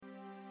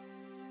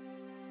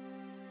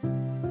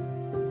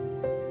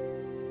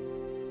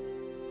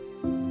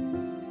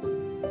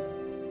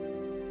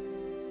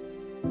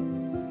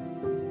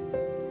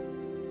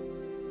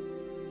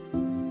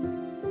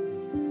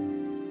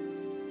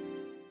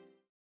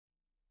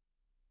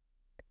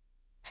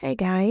Hey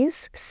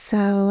guys,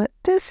 so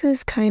this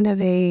is kind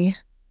of a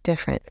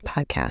different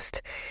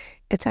podcast.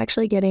 It's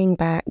actually getting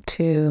back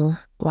to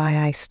why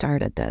I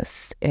started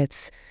this.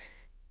 It's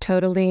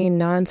totally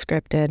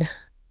non-scripted,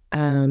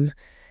 um,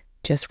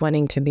 just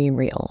wanting to be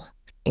real.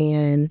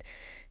 And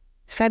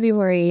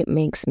February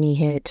makes me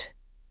hit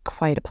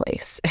quite a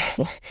place.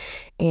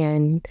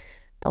 And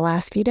the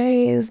last few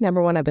days,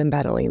 number one, I've been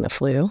battling the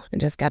flu. I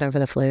just got over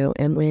the flu.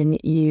 And when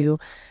you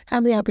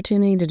have the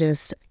opportunity to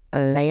just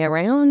lay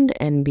around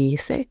and be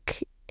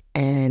sick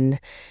and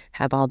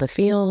have all the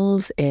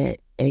feels,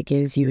 it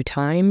gives you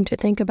time to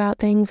think about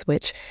things,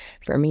 which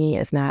for me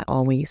is not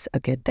always a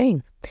good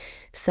thing.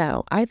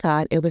 So I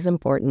thought it was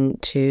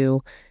important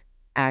to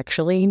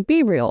actually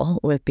be real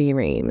with B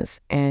Reams.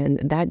 And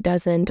that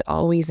doesn't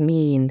always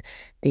mean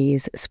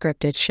these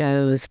scripted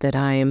shows that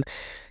I'm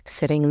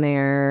sitting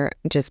there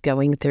just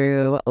going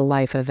through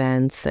life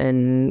events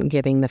and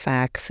giving the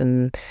facts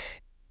and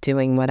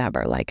doing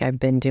whatever like I've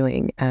been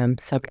doing.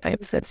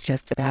 Sometimes it's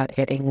just about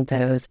hitting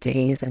those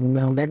days and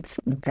moments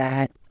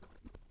that,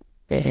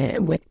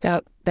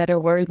 without better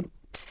word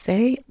to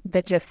say,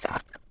 that just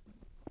suck.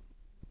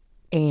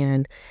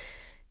 And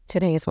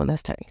today is one of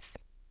those times.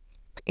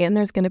 And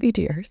there's going to be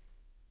tears.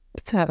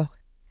 So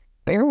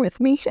bear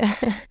with me.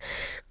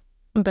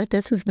 But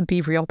this is the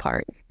be real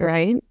part,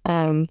 right?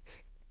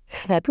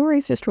 February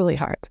is just really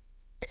hard.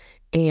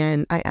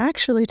 And I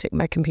actually took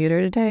my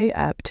computer today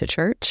up to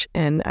church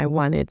and I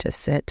wanted to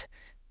sit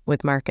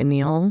with Mark and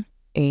Neil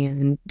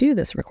and do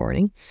this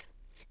recording.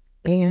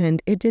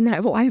 And it didn't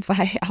have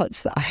Wi-Fi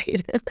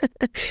outside.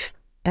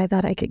 I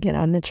thought I could get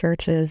on the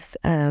church's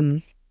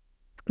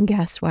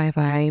guest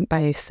Wi-Fi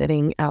by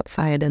sitting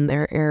outside in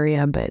their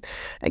area, but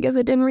I guess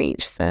it didn't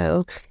reach.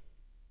 So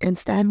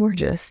instead, we're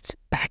just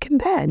back in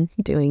bed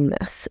doing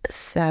this.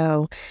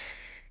 So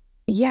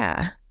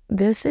yeah,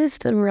 this is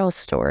the real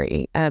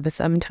story of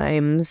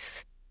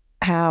sometimes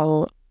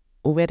how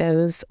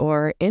widows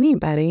or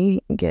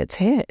anybody gets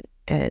hit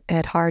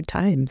at hard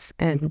times,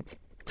 and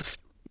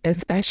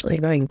especially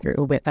going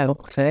through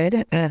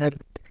widowhood, and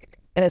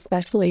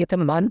especially a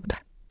month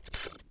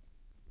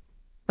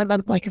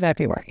like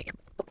February.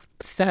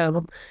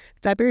 So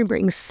February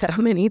brings so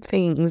many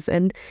things,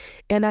 and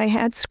I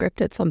had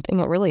scripted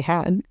something I really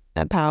had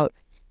about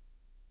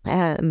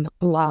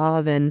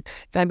love, and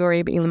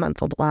February being the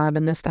month of love,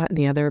 and this, that, and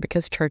the other,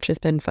 because church has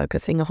been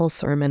focusing a whole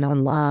sermon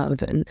on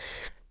love. And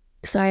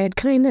so I had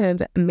kind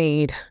of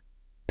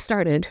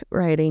started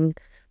writing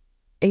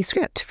a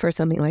script for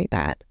something like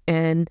that.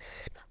 And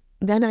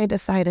then I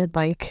decided,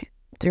 like,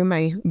 through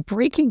my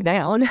breaking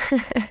down,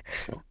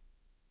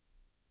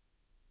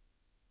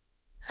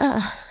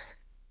 that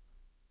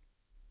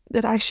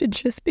I should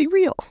just be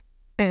real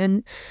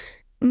and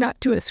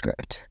not do a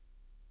script.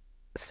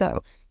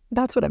 So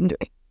that's what I'm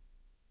doing.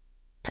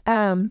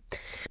 And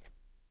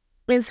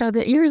so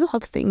here's all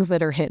the things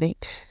that are hitting.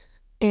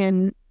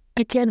 And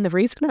again, the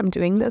reason I'm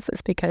doing this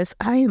is because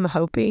I am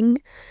hoping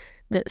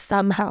that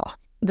somehow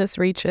this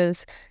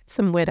reaches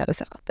some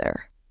widows out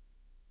there.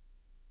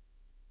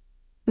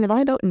 And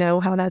I don't know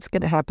how that's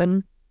going to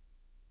happen.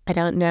 I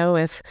don't know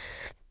if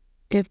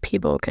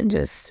people can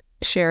just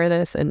share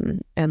this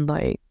and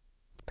like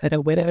put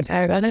a widow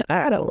tag on it.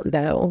 I don't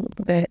know.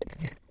 But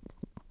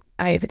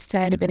I've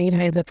said many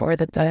times before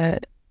that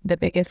the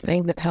biggest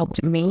thing that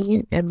helped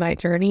me in my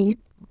journey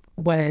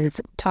was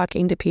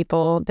talking to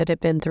people that had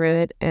been through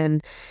it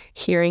and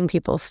hearing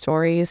people's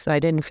stories. So I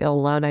didn't feel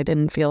alone. I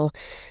didn't feel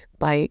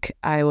like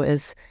I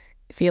was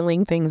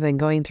feeling things and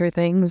going through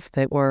things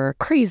that were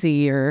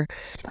crazy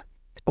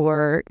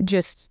or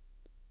just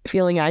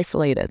feeling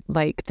isolated,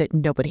 like that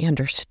nobody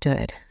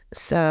understood.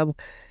 So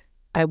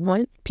I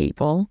want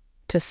people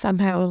to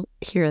somehow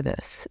hear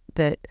this,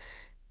 that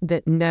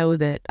know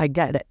that I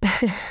get it,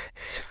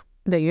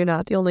 that you're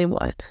not the only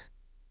one.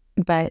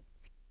 But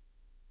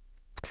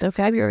so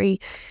February,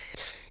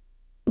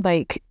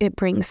 like, it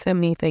brings so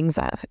many things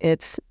up.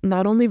 It's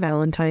not only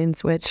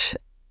Valentine's, which,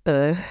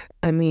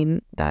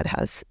 that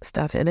has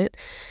stuff in it,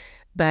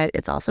 but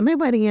it's also my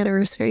wedding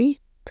anniversary.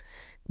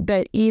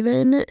 But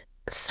even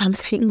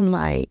something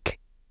like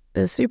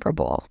the Super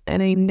Bowl,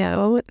 and I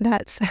know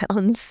that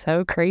sounds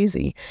so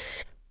crazy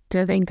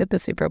to think that the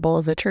Super Bowl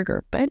is a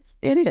trigger, but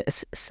it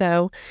is.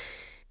 So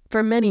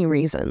for many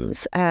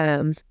reasons,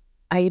 I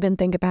even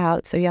think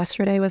about, so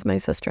yesterday was my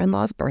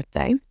sister-in-law's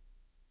birthday.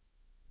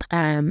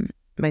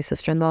 My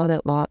sister-in-law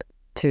that lost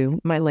to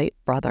my late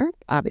brother,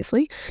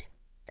 obviously.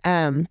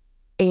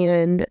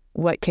 And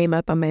what came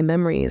up on my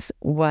memories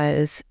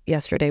was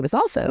yesterday was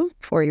also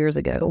 4 years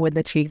ago when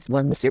the Chiefs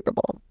won the Super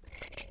Bowl.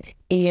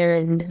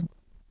 And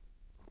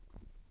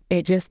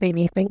it just made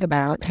me think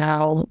about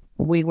how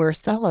we were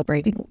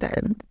celebrating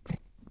then.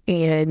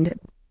 And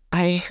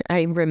I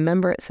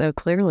remember it so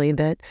clearly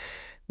that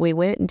we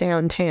went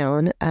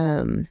downtown.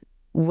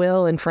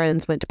 Will and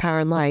friends went to Power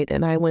and Light,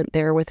 and I went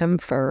there with him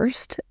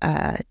first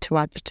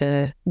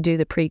to do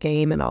the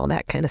pregame and all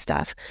that kind of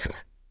stuff.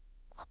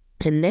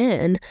 And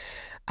then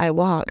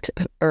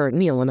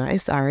Neil and I,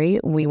 sorry,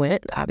 we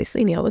went.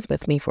 Obviously, Neil was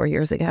with me 4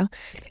 years ago.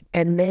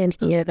 And then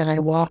he and I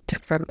walked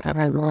from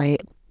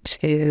Light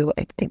to,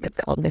 I think it's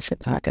called Mission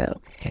Taco,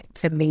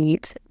 to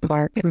meet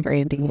Mark and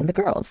Brandy and the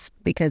girls,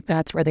 because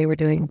that's where they were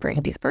doing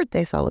Brandy's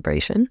birthday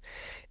celebration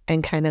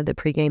and kind of the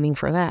pre-gaming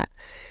for that.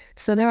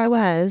 So there I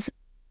was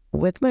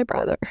with my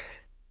brother.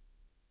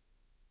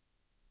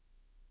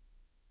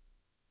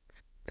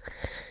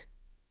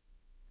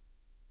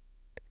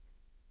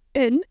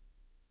 And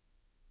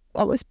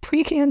I was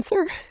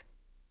pre-cancer.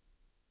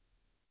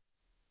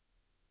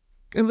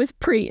 It was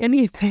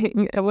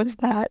pre-anything. It was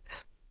that,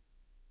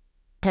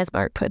 as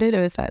Mark put it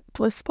was that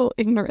blissful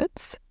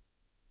ignorance.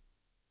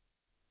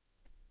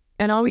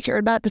 And all we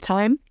cared about at the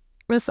time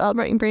was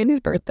celebrating Brandy's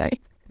birthday.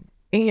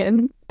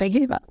 And they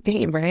gave up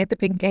game, right? The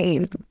big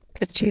game.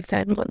 Because Chiefs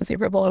hadn't won the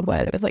Super Bowl in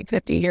it was like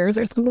 50 years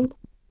or something.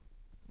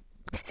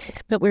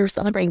 But we were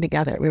celebrating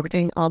together. We were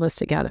doing all this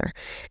together.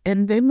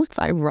 And then what's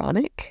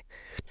ironic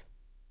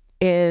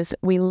is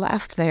we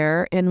left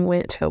there and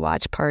went to a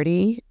watch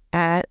party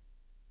at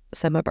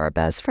some of our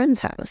best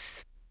friends'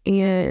 house.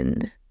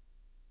 And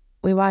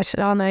we watched it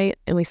all night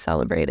and we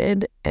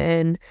celebrated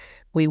and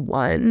we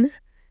won.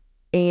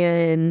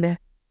 And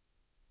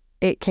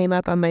it came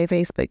up on my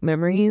Facebook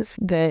memories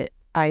that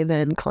I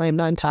then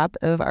climbed on top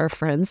of our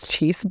friend's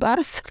Chiefs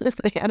bus.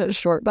 They had a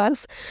short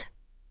bus.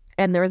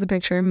 And there was a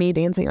picture of me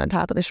dancing on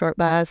top of the short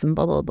bus and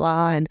blah, blah,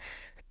 blah.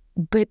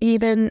 But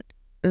even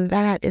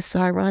that is so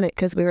ironic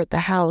because we were at the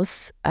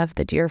house of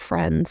the dear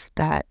friends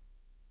that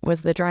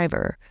was the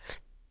driver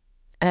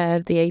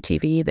of the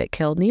ATV that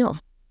killed Neil.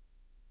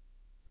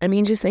 I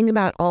mean, just think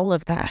about all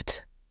of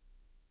that.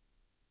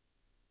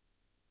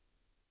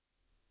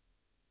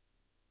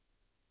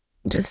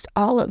 Just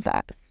all of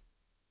that.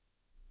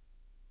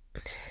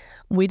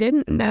 We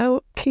didn't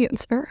know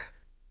cancer.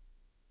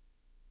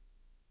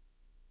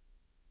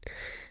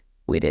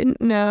 We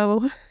didn't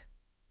know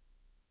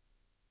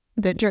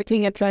that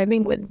drinking and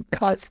driving would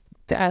cause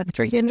death.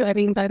 Drinking and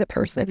driving by the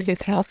person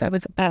whose house I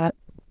was at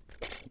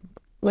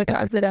would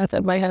cause the death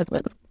of my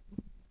husband.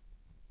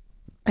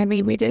 I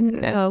mean, we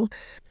didn't know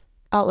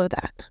all of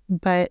that.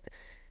 But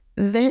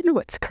then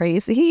what's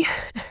crazy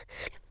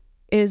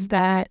is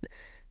that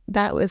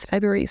was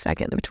February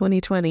 2nd of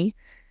 2020.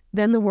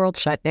 Then the world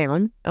shut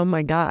down. Oh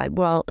my God.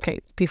 Well, okay,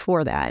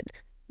 before that.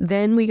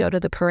 Then we go to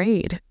the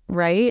parade,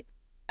 right?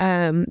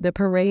 The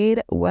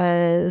parade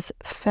was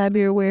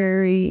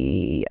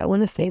February, I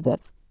want to say the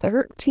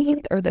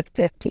 13th or the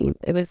 15th.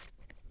 It was,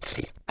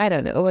 I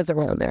don't know, it was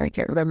around there. I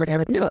can't remember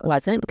now. No, it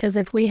wasn't, because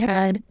if we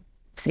had,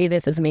 see,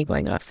 this is me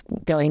going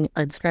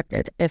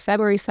unscripted. If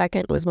February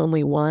 2nd was when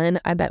we won,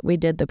 I bet we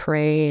did the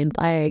parade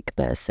like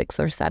the 6th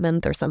or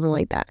 7th or something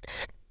like that.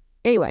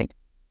 Anyway,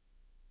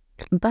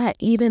 but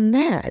even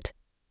that,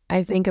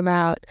 I think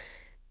about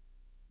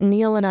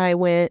Neil and I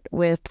went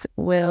with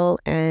Will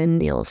and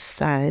Neil's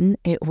son.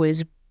 It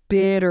was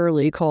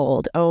bitterly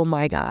cold. Oh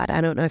my God.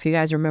 I don't know if you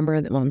guys remember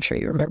that. Well, I'm sure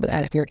you remember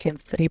that if you're a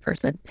Kansas City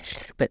person.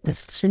 But the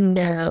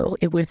snow,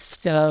 it was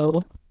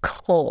so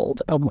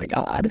cold. Oh my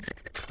God.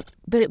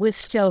 But it was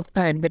so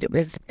fun. But it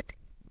was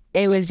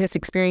just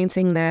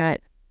experiencing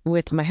that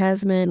with my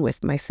husband,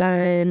 with my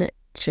son,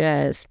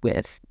 just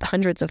with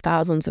hundreds of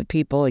thousands of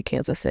people in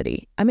Kansas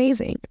City.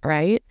 Amazing,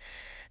 right?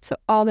 So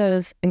all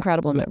those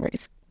incredible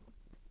memories.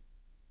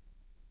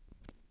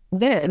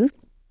 Then,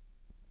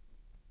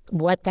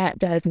 what that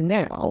does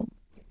now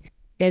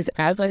is,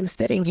 as I'm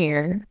sitting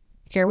here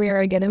we are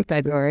again in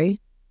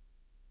February,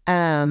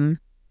 and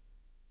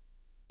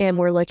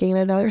we're looking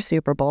at another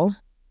Super Bowl,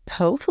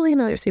 hopefully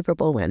another Super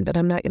Bowl win, but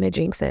I'm not going to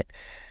jinx it.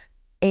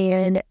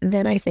 And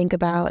then I think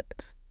about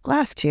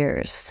last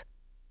year's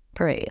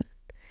parade.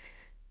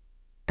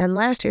 And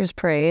last year's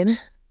parade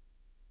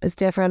was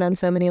different on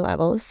so many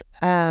levels.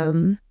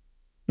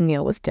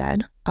 Neil was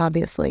dead,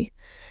 obviously.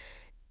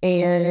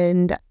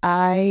 And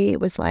I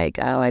was like,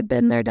 oh, I've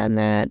been there, done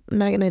that. I'm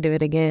not going to do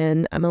it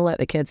again. I'm going to let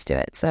the kids do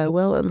it. So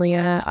Will and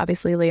Leah,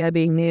 obviously Leah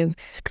being new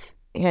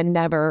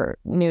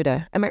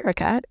to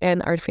America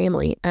and our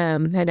family,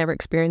 had never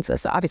experienced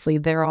this. So obviously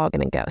they're all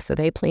going to go. So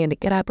they plan to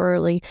get up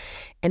early.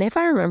 And if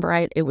I remember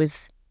right, it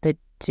was the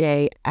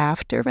day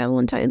after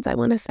Valentine's, I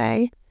want to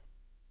say.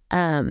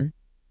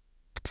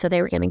 So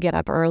they were going to get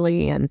up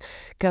early and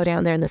go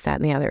down there and this, that,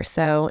 and the other.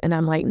 So, and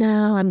I'm like,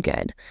 no, I'm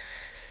good.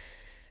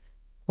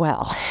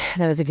 Well,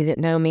 those of you that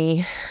know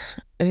me,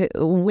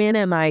 when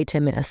am I to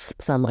miss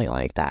something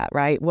like that,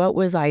 right? What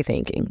was I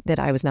thinking? That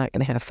I was not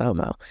going to have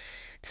FOMO.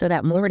 So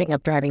that morning I'm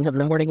driving home,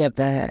 the morning of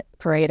the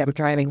parade, I'm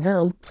driving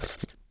home,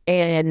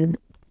 and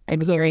I'm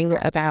hearing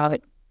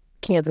about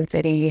Kansas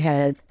City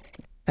has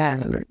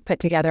put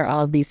together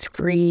all of these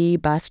free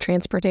bus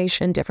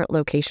transportation, different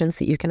locations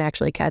that you can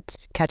actually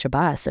catch a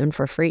bus, and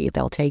for free,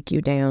 they'll take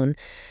you down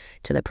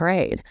to the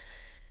parade.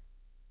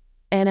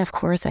 And of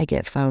course I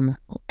get FOMO,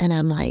 and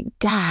I'm like,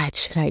 God,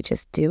 should I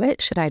just do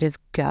it? Should I just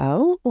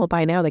go? Well,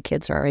 by now the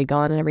kids are already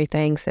gone and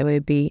everything. So it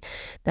would be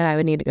that I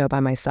would need to go by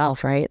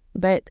myself, right?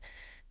 But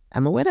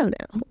I'm a widow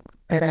now,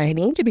 and I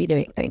need to be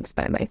doing things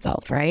by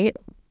myself, right?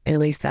 At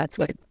least that's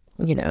what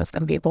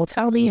some people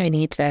tell me I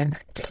need to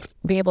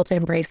be able to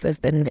embrace this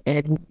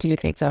and do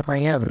things on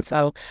my own.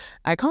 So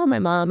I call my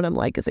mom and I'm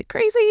like, is it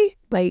crazy?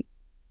 Like,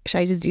 should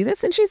I just do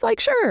this? And she's like,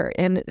 sure.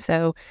 And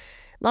so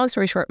long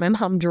story short, my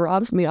mom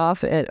drops me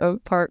off at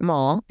Oak Park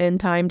Mall in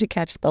time to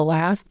catch the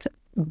last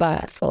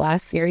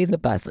series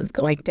of buses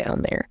going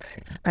down there.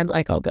 I'm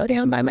like, I'll go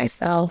down by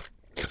myself.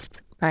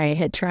 I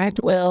had tracked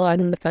Will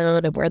on the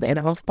phone of and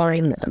I'll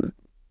find them.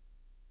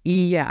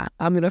 Yeah,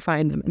 I'm going to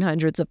find them in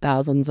hundreds of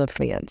thousands of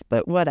fans,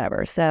 but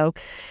whatever. So,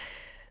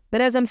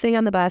 but as I'm sitting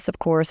on the bus, of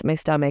course, my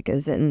stomach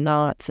is in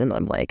knots and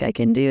I'm like, I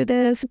can do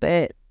this,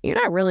 but you're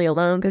not really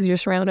alone because you're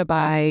surrounded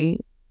by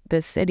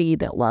the city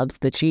that loves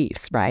the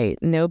Chiefs, right?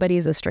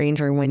 Nobody's a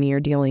stranger when you're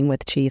dealing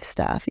with Chiefs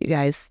stuff. You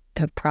guys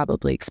have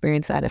probably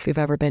experienced that if you've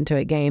ever been to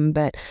a game,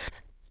 but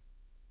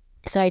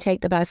so I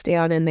take the bus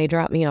down and they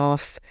drop me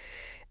off.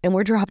 And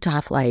we're dropped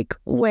off like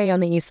way on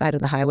the east side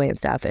of the highway and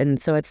stuff.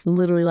 And so it's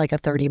literally like a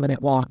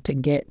 30-minute walk to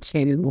get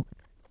to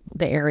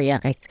the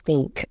area I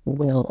think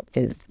Will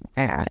is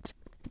at.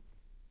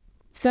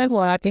 So I'm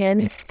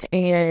walking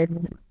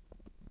and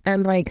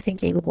I'm like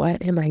thinking,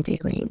 what am I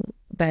doing?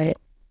 But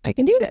I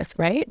can do this,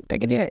 right? I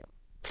can do it.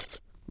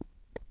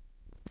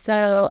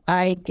 So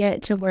I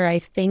get to where I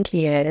think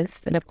he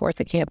is. And of course,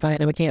 I can't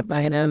find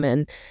him.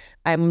 And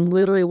I'm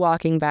literally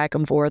walking back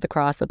and forth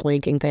across the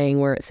blinking thing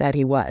where it said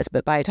he was.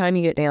 But by the time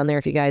you get down there,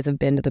 if you guys have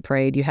been to the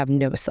parade, you have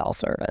no cell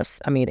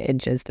service. I mean,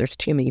 there's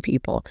too many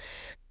people.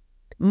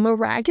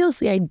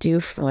 Miraculously, I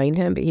do find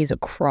him, but he's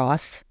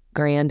across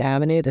Grand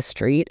Avenue, the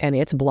street, and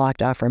it's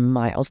blocked off for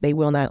miles. They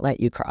will not let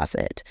you cross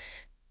it.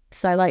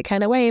 So I like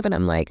kind of wave and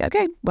I'm like,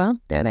 okay, well,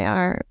 there they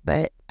are,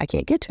 but I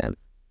can't get to him.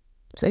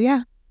 So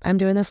yeah, I'm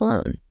doing this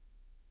alone.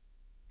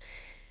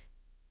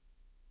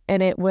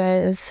 And it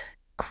was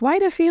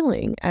quite a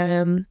feeling.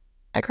 I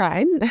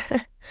cried.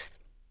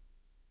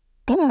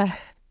 But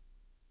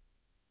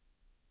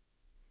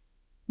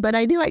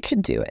I knew I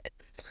could do it.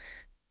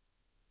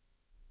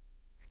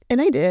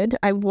 And I did.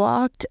 I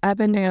walked up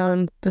and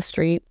down the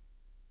street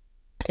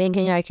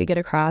thinking I could get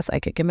across. I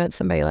could convince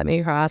somebody to let me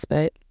across,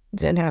 but it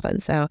didn't happen.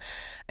 So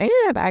I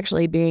ended up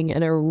actually being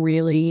in a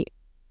really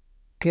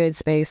good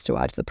space to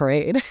watch the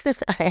parade.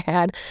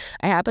 I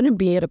happened to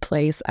be at a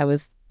place I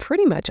was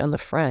pretty much on the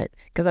front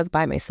because I was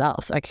by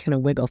myself, so I could kind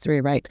of wiggle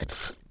through, right?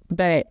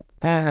 But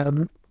I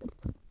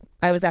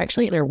was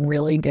actually in a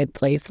really good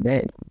place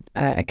that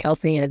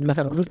Kelsey and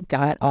Mahomes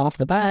got off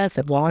the bus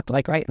and walked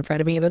like right in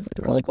front of me. It was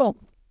really cool.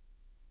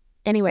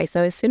 Anyway,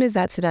 so as soon as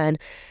that's done,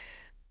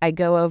 I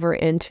go over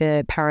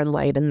into Power and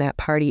Light in that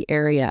party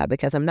area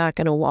because I'm not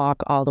going to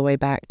walk all the way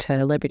back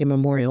to Liberty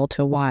Memorial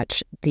to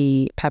watch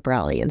the pep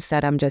rally.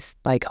 Instead, I'm just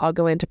like, I'll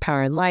go into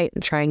Power and Light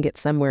and try and get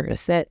somewhere to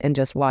sit and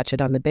just watch it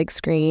on the big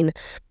screen,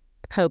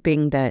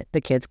 hoping that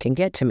the kids can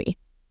get to me.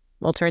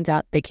 Well, turns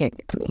out they can't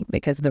get to me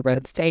because the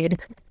road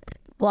stayed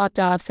blocked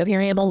off. So here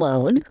I am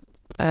alone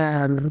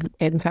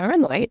in Power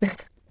and Light.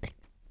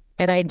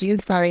 And I do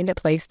find a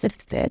place to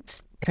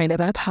sit kind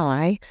of up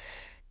high.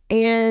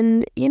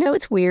 And,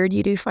 it's weird.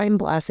 You do find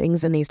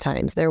blessings in these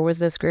times. There was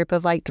this group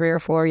of like 3 or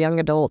 4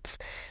 young adults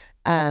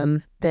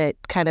that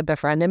kind of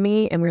befriended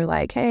me. And we were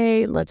like,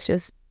 hey, let's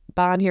just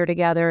bond here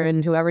together.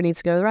 And whoever needs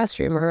to go to the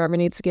restroom or whoever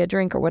needs to get a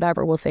drink or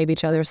whatever, we'll save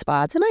each other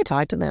spots. And I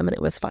talked to them and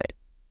it was fine.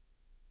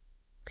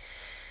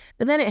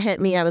 But then it hit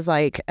me. I was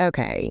like,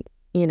 okay,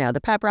 the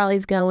pep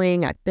rally's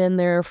going. I've been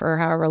there for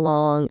however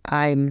long.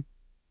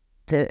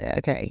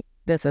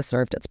 This has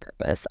served its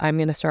purpose. I'm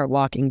going to start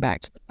walking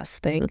back to the bus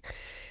thing.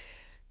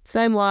 So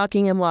I'm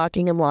walking,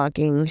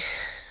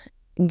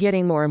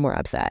 getting more and more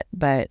upset,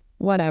 but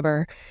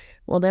whatever.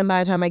 Well, then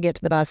by the time I get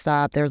to the bus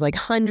stop, there's like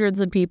hundreds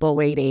of people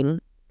waiting,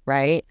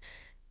 right?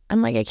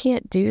 I'm like, I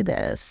can't do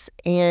this.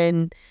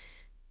 And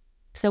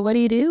so what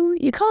do?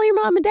 You call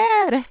your mom and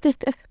dad.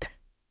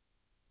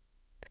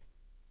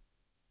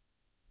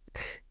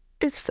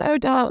 It's so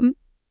dumb.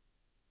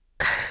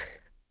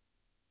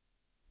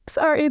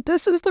 Sorry,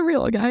 this is the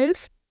real,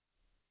 guys.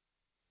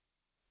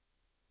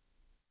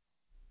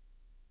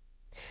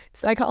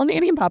 So I call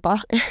Nanny and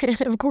Papa,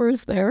 and of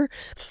course they're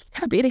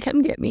happy to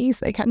come get me.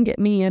 So they come get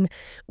me, and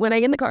when I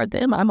get in the car with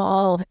them, I'm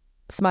all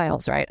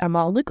smiles, right? I'm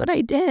all, look what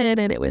I did,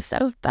 and it was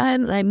so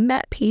fun, and I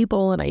met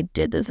people, and I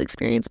did this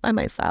experience by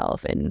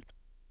myself, and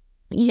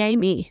yay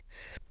me,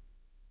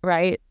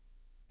 right?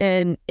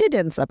 And it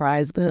didn't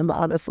surprise them,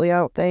 honestly.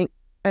 I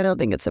don't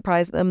think it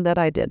surprised them that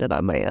I did it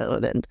on my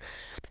own,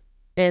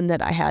 and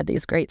that I had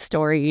these great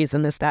stories,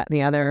 and this, that, and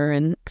the other,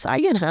 and so I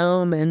get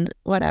home, and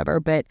whatever,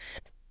 but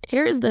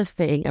here's the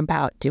thing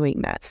about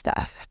doing that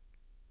stuff,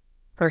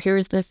 or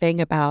here's the thing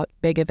about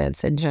big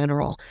events in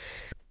general.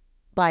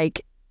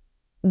 Like,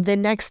 the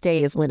next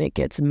day is when it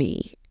gets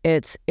me.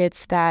 It's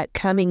that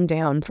coming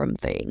down from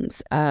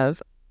things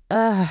of,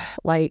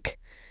 like,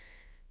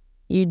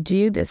 you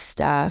do this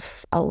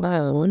stuff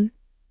alone.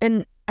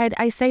 And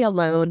I say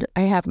alone,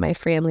 I have my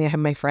family, I have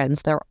my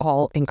friends, they're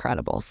all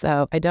incredible.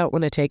 So I don't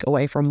want to take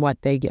away from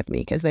what they give me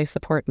because they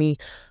support me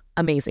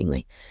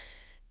amazingly.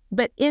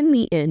 But in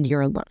the end,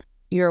 you're alone.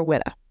 You're a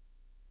widow.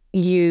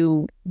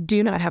 You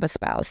do not have a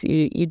spouse.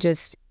 You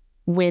just,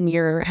 when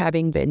you're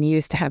having been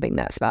used to having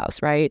that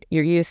spouse, right?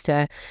 You're used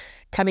to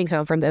coming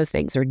home from those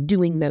things or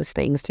doing those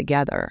things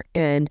together.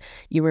 And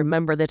you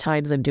remember the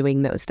times of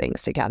doing those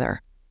things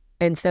together.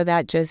 And so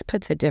that just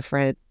puts a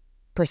different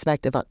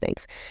perspective on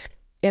things.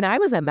 And I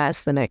was a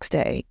mess the next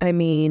day. I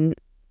mean,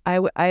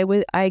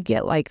 I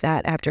get like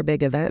that after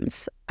big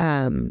events.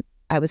 I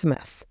was a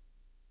mess.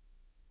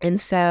 And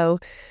so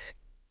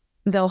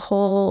the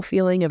whole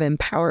feeling of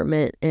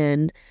empowerment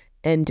and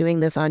doing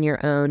this on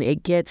your own,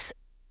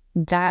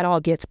 that all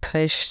gets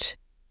pushed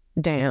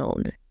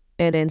down.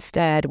 And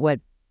instead, what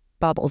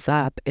bubbles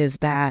up is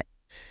that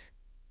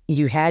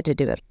you had to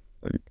do it.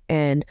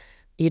 And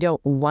you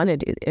don't want to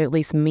do, at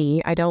least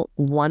me, I don't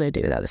want to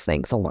do those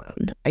things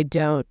alone.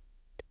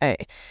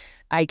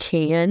 I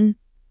can,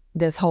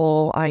 this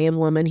whole I am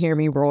woman, hear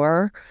me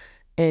roar,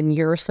 and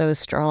you're so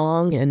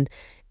strong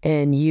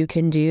and you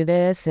can do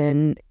this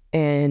and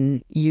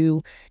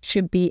you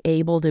should be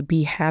able to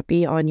be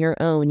happy on your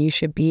own. You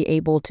should be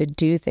able to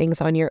do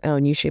things on your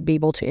own. You should be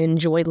able to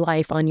enjoy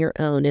life on your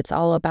own. It's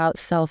all about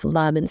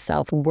self-love and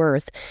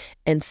self-worth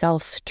and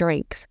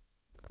self-strength.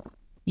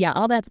 Yeah,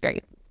 all that's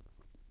great.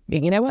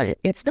 You know what?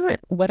 It's not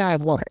what I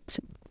want.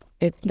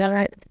 It's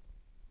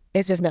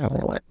just not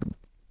what I want.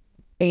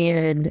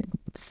 And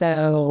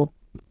so,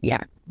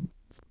 yeah,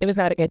 it was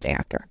not a good day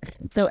after.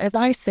 So as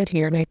I sit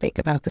here and I think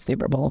about the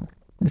Super Bowl,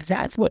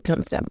 that's what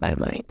comes to my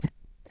mind.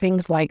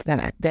 Things like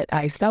that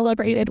I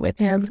celebrated with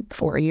him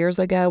 4 years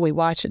ago. We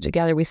watched it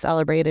together. We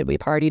celebrated. We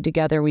partied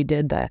together. We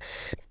did the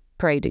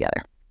parade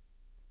together.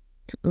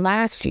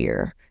 Last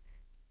year,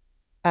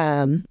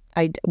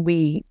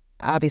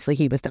 obviously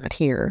he was not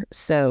here.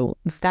 So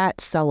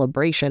that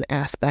celebration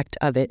aspect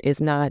of it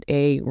is not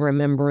a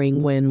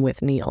remembering when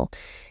with Neil.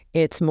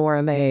 It's more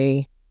of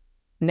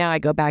now I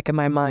go back in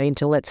my mind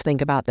to let's think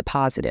about the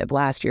positive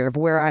last year of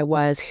where I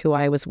was, who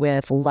I was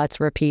with. Let's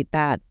repeat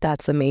that.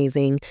 That's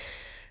amazing.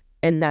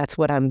 And that's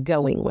what I'm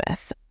going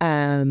with.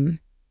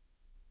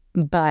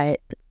 But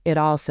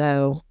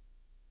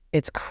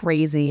it's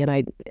crazy. And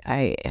I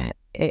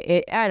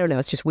don't know.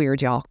 It's just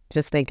weird, y'all,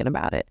 just thinking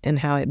about it and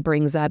how it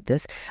brings up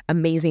this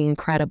amazing,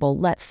 incredible,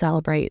 let's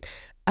celebrate.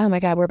 Oh my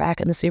God, we're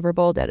back in the Super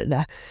Bowl. Da, da,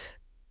 da.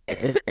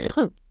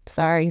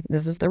 Sorry,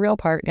 this is the real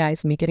part,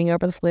 guys. Me getting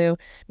over the flu,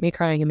 me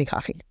crying, and me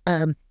coughing.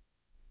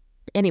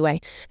 Anyway,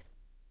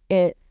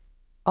 it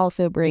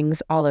also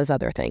brings all those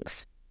other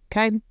things.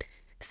 Okay.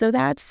 So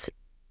that's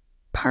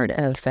part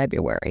of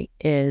February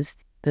is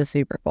the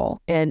Super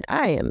Bowl. And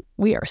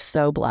we are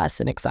so blessed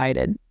and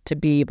excited to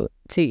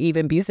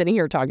even be sitting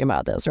here talking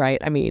about this, right?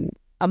 I mean,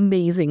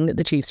 amazing that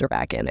the Chiefs are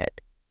back in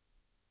it.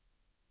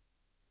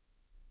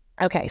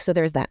 Okay, so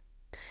there's that.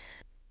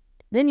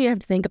 Then you have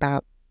to think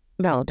about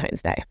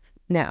Valentine's Day.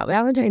 Now,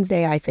 Valentine's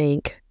Day, I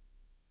think,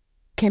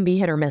 can be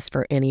hit or miss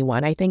for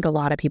anyone. I think a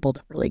lot of people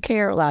don't really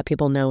care. A lot of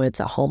people know it's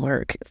a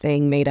Hallmark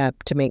thing made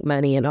up to make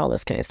money and all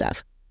this kind of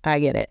stuff. I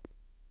get it.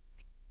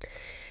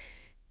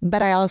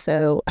 But I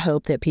also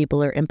hope that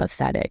people are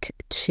empathetic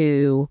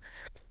to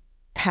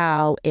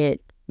how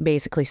it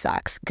basically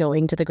sucks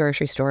going to the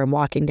grocery store and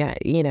walking down,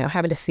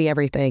 having to see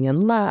everything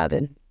and love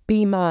and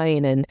be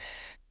mine and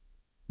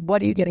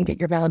what are you going to get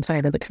your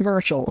Valentine in the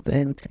commercials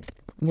and,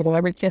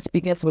 every kiss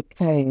begins with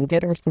K and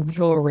get her some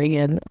jewelry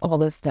and all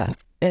this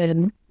stuff.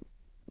 And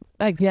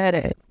I get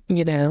it.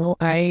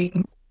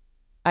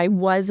 I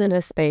was in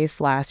a space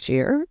last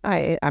year.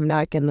 I'm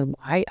not going to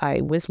lie.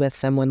 I was with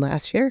someone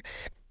last year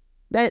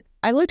that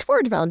I looked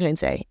forward to Valentine's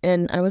Day.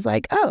 And I was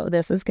like, oh,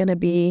 this is going to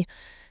be,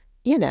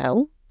 it's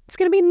going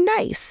to be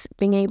nice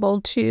being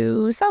able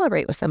to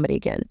celebrate with somebody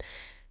again.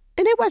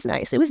 And it was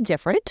nice. It was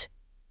different.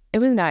 It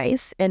was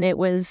nice. And it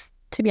was,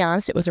 to be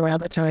honest, it was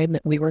around the time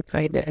that we were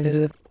kind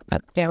of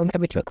up, down,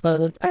 coming to a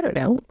close. I don't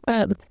know.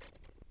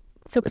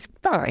 So it was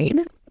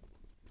fine,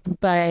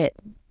 but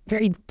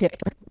very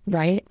different,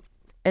 right?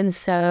 And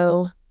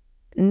so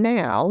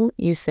now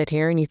you sit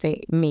here and you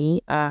think,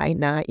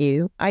 not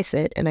you, I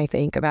sit and I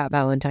think about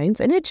Valentine's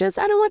and I don't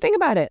want to think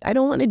about it. I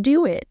don't want to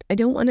do it. I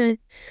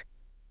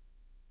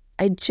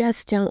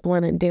just don't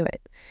want to do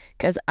it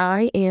because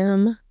I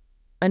am,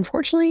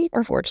 unfortunately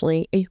or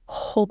fortunately, a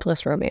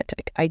hopeless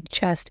romantic. I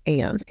just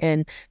am.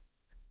 And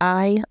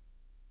I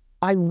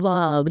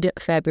loved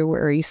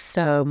February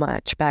so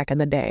much back in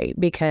the day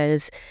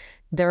because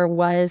there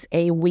was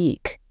a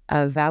week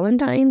of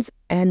Valentine's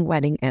and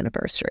wedding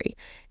anniversary.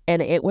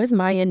 And it was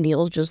my and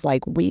Neil's just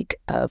like week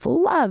of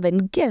love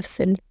and gifts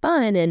and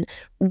fun and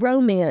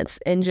romance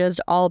and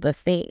just all the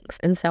things.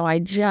 And so I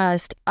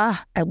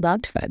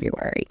loved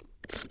February.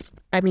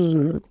 I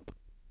mean,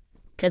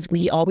 because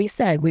we always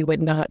said we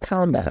would not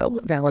combo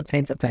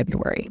Valentine's and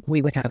February.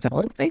 We would have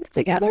Valentine's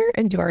together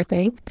and do our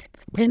thing.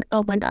 And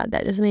oh my God,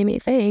 that just made me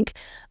think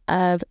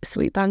of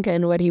Sweet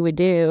Pumpkin, what he would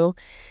do.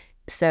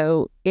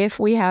 So if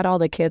we had all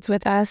the kids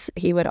with us,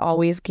 we would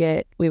always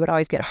get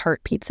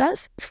heart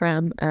pizzas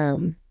from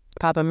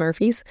Papa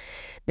Murphy's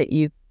that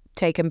you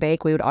take and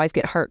bake. We would always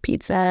get heart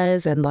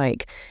pizzas and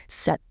like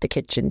set the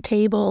kitchen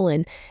table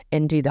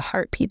and do the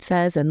heart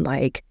pizzas and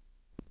like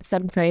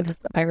sometimes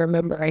I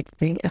remember I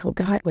think, oh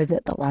God, was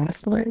it the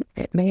last one?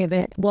 It may have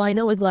been. Well, I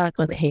know it was the last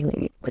one that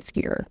Haley was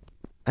here.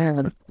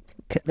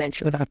 Because then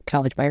she went off to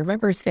college. But I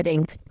remember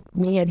sitting,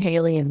 me and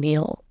Haley and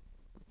Neil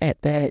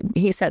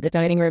he set the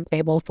dining room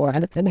table for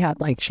us and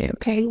had like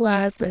champagne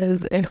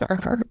glasses in our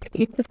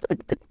Harpies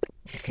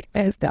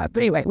and stuff.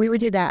 But anyway, we would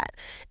do that.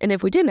 And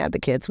if we didn't have the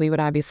kids, we would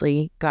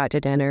obviously go out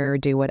to dinner or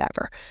do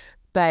whatever.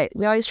 But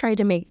we always tried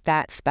to make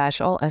that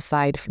special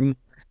aside from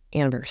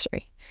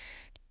anniversary.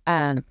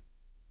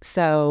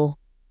 So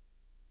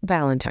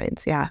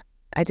Valentine's, yeah.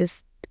 I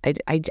just, I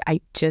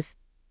just,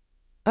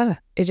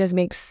 it just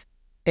makes,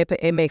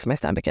 it makes my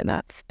stomach get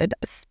nuts. It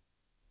does.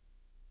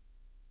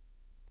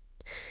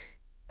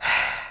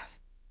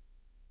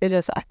 It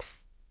just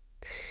sucks.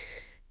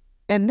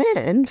 And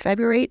then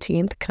February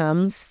 18th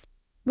comes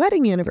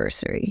wedding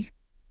anniversary.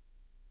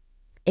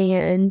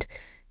 And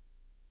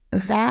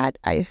that,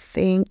 I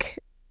think,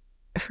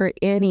 for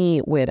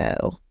any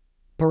widow,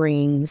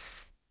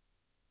 brings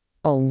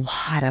a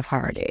lot of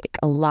heartache,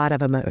 a lot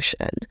of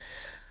emotion.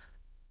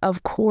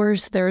 Of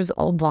course, there's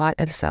a lot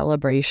of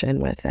celebration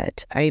with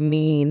it. I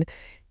mean,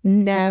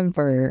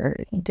 never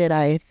did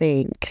I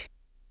think,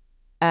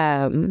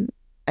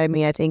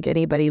 I think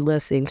anybody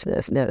listening to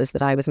this knows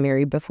that I was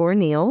married before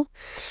Neil,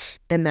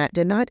 and that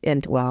did not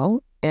end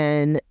well,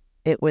 and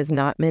it was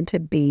not meant to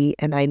be,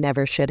 and I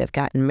never should have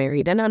gotten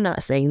married. And I'm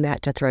not saying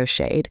that to throw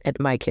shade at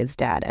my kid's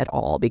dad at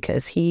all,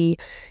 because he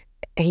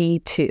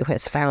too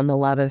has found the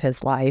love of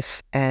his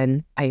life,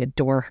 and I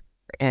adore her.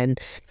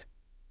 And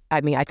I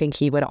mean, I think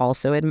he would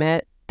also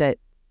admit that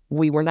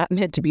we were not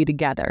meant to be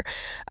together.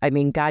 I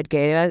mean, God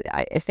gave us,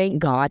 thank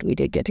God we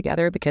did get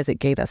together, because it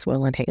gave us,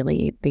 Will and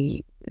Haley,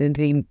 the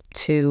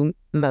two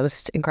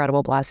most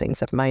incredible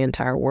blessings of my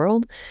entire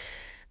world.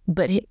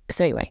 But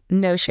so anyway,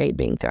 no shade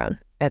being thrown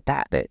at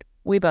that, but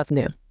we both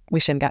knew we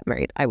shouldn't get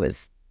married. I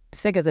was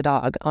sick as a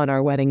dog on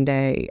our wedding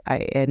day.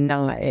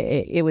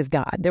 It was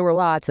God. There were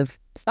lots of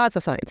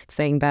signs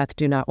saying, Beth,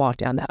 do not walk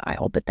down that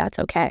aisle, but that's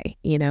okay.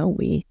 You know,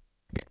 we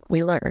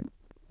learn.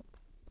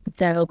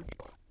 So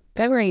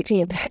February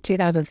 18th,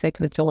 2006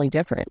 was totally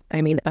different.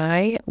 I mean,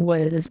 I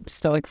was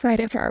so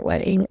excited for our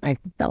wedding. I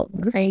felt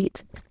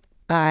great.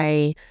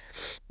 There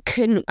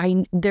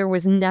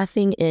was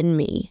nothing in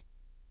me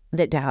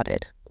that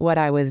doubted what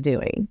I was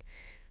doing.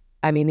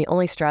 I mean, the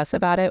only stress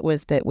about it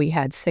was that we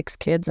had 6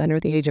 kids under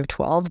the age of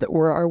 12 that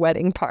were our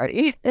wedding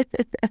party.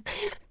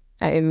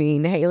 I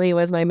mean, Haley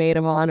was my maid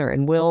of honor,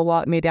 and Will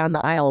walked me down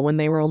the aisle when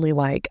they were only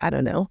like, I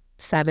don't know,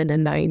 7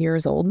 and 9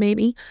 years old,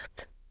 maybe.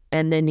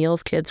 And then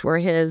Neil's kids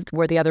were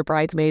the other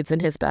bridesmaids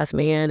and his best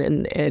man.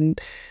 And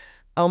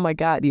oh my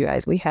God, you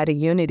guys, we had a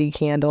unity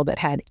candle that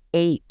had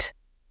 8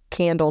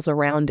 candles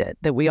around it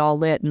that we all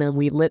lit, and then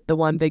we lit the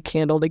one big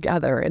candle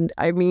together. And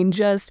I mean,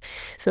 just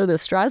so the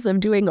stress of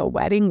doing a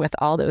wedding with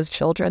all those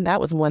children, that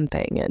was one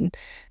thing. And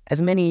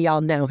as many of y'all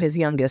know, his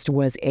youngest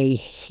was a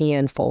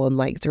handful and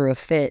like threw a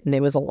fit, and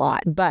it was a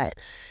lot. But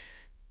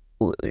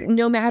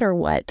no matter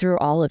what, through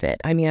all of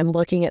it, I mean, I'm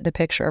looking at the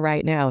picture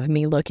right now of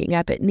me looking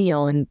up at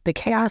Neil, and the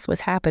chaos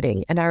was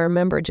happening. And I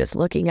remember just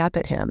looking up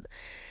at him,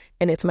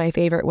 and it's my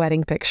favorite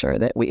wedding picture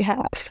that we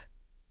have.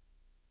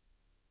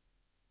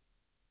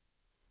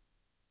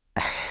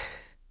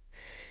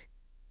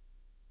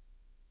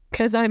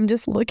 Because I'm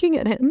just looking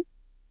at him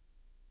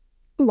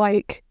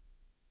like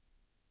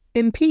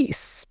in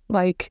peace,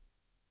 like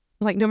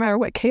no matter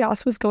what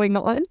chaos was going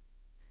on,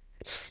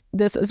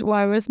 this is who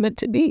I was meant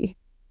to be.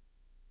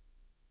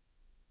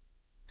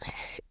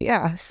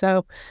 Yeah,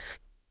 so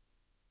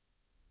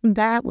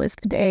that was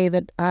the day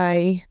that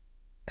I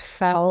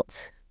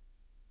felt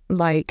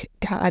like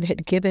God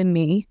had given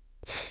me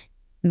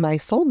my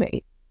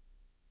soulmate.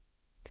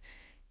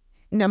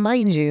 Now,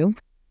 mind you,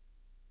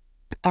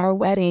 our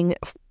wedding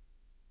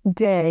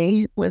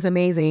day was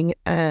amazing.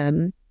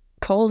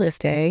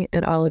 Coldest day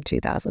in all of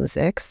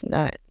 2006.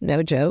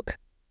 No joke.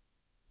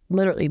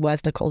 Literally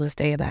was the coldest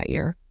day of that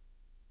year.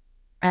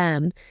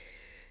 And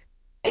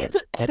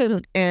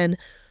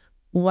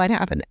what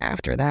happened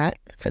after that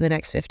for the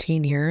next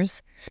 15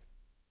 years?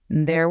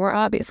 There were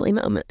obviously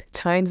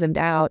times of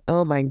doubt.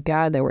 Oh my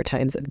God, there were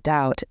times of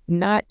doubt.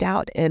 Not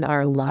doubt in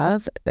our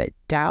love, but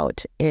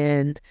doubt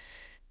in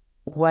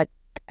what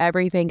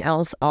everything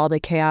else, all the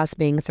chaos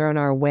being thrown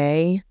our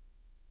way.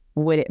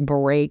 Would it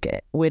break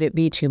it? Would it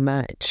be too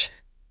much?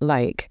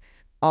 Like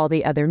all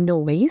the other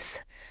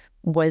noise,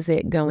 was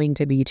it going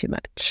to be too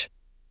much?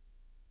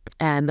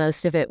 And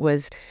most of it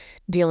was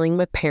dealing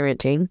with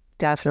parenting,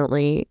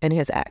 definitely, and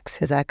his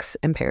ex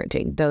and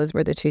parenting. Those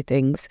were the two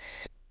things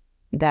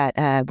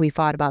that we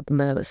fought about the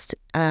most.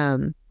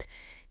 And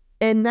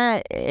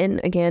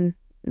again,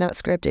 not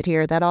scripted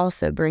here, that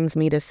also brings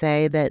me to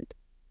say that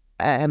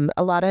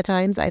a lot of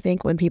times I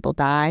think when people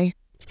die,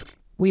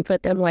 we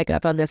put them like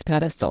up on this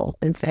pedestal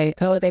and say,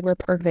 oh, they were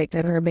perfect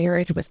and her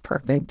marriage was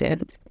perfect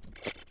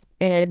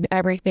and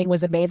everything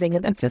was amazing.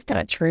 And that's just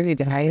not true,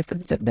 guys.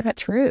 It's just not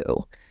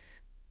true.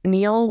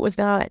 Neil was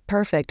not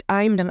perfect.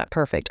 I'm not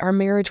perfect. Our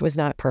marriage was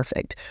not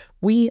perfect.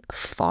 We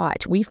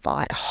fought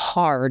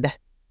hard,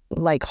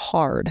 like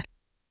hard.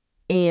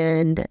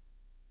 And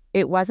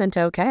it wasn't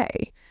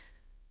okay.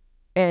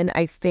 And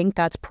I think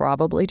that's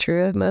probably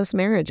true of most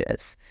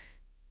marriages.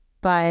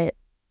 But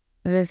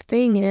the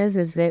thing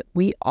is that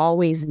we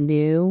always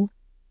knew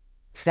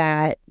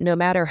that no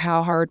matter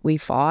how hard we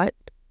fought,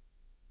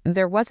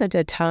 there wasn't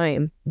a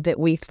time that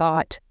we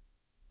thought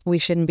we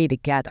shouldn't be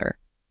together.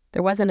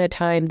 There wasn't a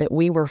time that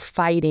we were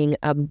fighting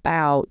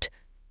about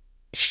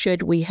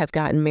should we have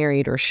gotten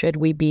married or should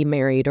we be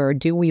married or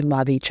do we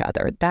love each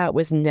other. That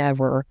was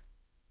never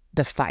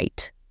the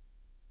fight.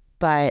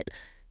 But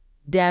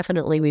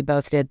definitely we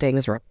both did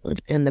things wrong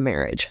in the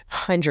marriage.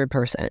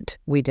 100%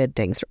 we did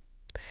things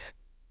wrong.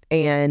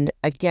 And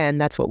again,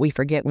 that's what we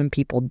forget when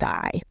people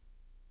die.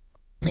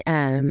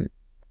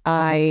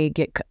 I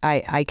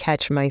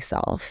catch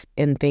myself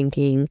in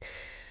thinking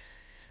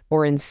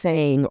or in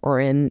saying or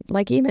in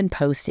like even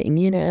posting,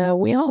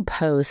 we all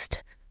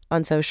post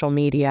on social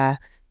media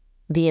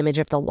the image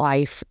of the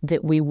life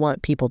that we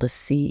want people to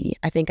see.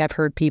 I think I've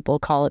heard people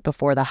call it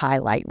before the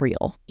highlight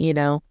reel,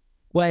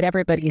 what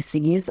everybody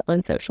sees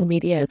on social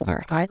media is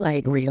our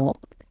highlight reel.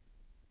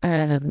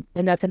 And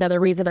that's another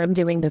reason I'm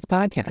doing this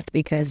podcast,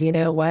 because you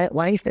know what?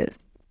 Life is,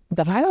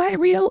 the highlight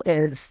reel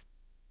is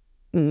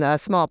a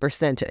small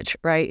percentage,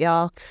 right,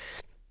 y'all?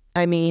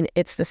 I mean,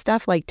 it's the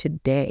stuff like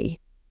today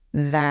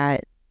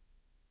that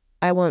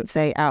I won't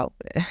say I'm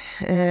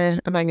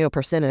not going to go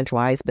percentage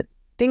wise, but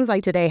things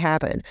like today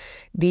happen.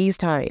 These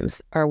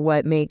times are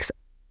what makes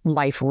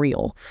life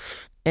real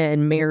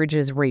and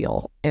marriages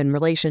real and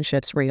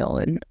relationships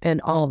real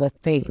and all the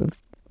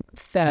things.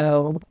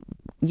 So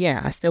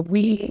yeah, so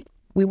we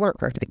weren't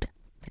perfect.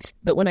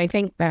 But when I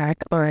think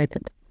back on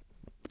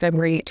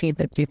February 18th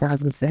of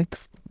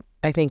 2006,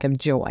 I think of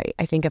joy.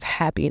 I think of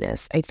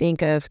happiness. I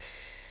think of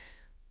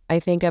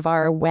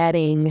our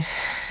wedding,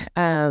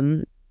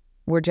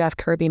 where Jeff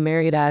Kirby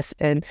married us,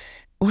 and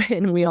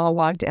when we all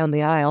walked down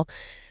the aisle,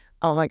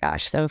 oh my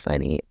gosh, so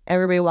funny.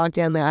 Everybody walked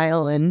down the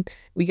aisle and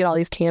we get all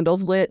these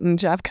candles lit, and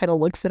Jeff kind of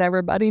looks at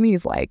everybody and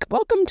he's like,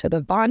 "Welcome to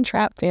the Von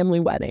Trapp family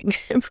wedding."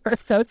 And for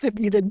those of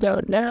you that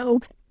don't know,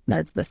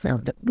 that's the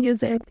sound of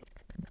music.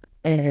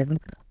 And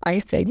I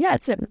said,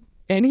 yes.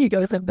 And he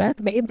goes, "And Beth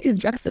made these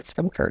dresses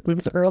from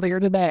curtains earlier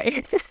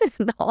today,"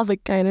 and all the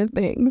kind of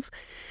things.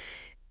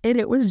 And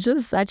it was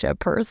just such a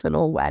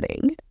personal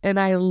wedding. And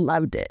I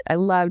loved it. I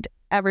loved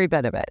every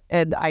bit of it.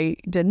 And I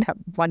didn't have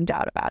one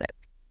doubt about it.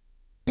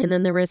 And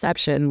then the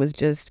reception was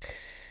just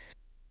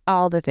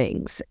all the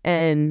things,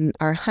 and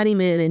our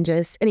honeymoon, and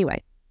just,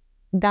 anyway,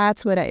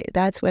 that's what I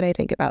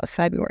think about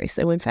February.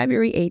 So when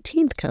February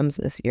 18th comes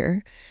this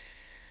year,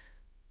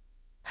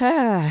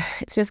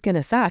 it's just going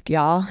to suck,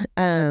 y'all.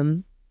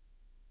 And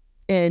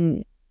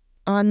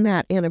on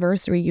that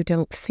anniversary, you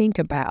don't think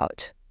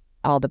about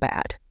all the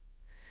bad.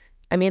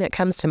 I mean, it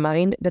comes to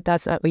mind, but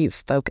that's not what you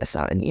focus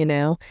on,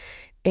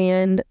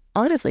 And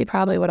honestly,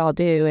 probably what I'll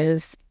do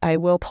is I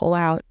will pull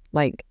out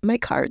like my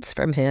cards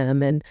from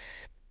him. And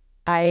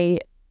I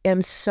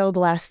am so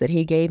blessed that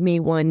he gave me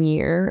 1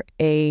 year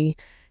a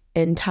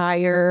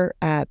entire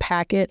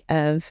packet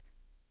of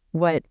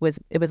it was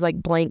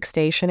like blank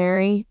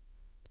stationery.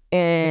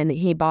 And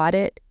he bought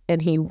it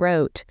and he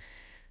wrote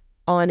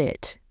on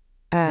it,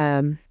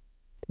 the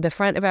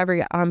front of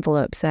every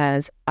envelope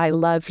says, "I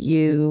love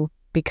you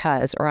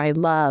because," or "I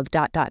love ...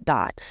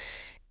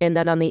 And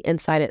then on the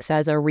inside, it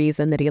says a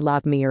reason that he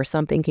loved me or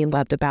something he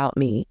loved about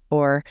me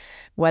or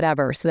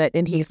whatever. So that,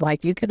 and he's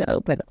like, "You can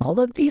open all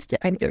of these.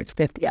 I think there's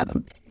 50 of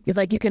them. He's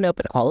like, "You can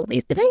open all of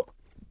these today,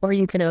 or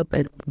you can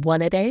open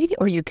one a day,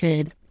 or you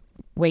can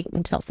wait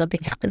until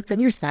something happens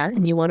and you're sad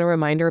and you want a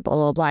reminder, blah,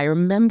 blah, blah." I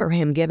remember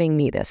him giving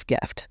me this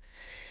gift.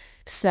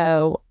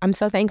 So I'm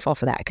so thankful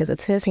for that, because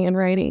it's his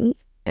handwriting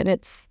and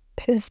it's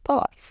his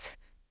thoughts.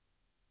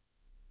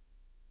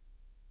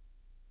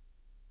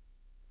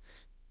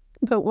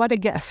 But what a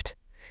gift,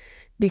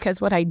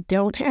 because what I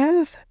don't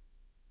have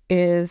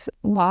is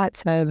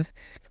lots of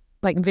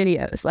like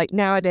videos. Like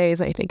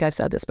nowadays, I think I've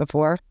said this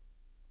before,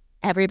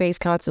 everybody's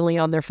constantly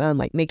on their phone,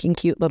 like making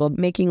little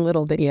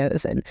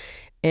videos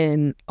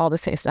and all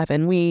this kind of stuff.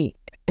 And I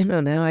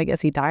don't know, I guess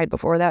he died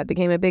before that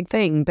became a big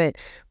thing, but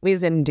we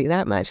didn't do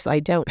that much. So I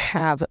don't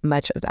have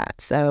much of that.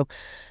 So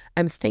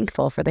I'm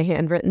thankful for the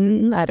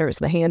handwritten letters,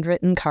 the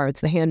handwritten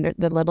cards, the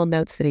little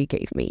notes that he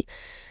gave me.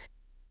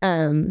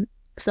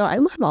 So I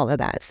love all of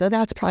that. So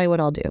that's probably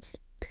what I'll do.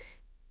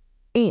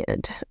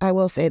 And I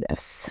will say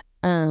this,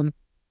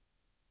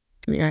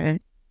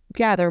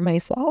 gather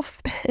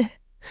myself.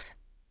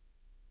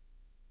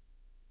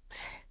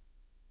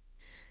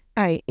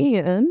 I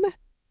am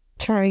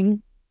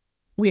trying,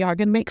 we are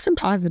going to make some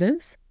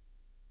positives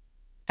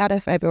out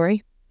of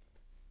February.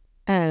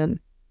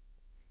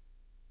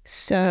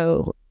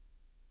 So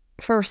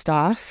first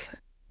off,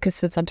 because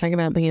since I'm talking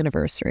about the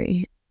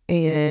anniversary,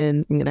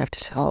 and I'm going to have to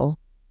tell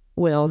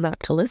Will not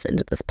to listen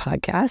to this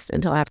podcast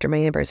until after my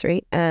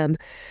anniversary.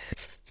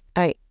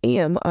 I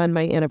am on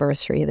my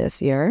anniversary this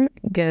year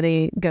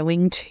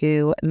going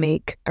to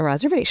make a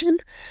reservation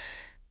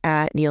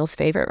at Neil's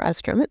favorite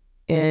restaurant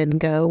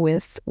and go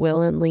with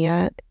Will and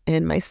Leah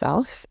and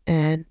myself.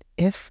 And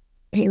if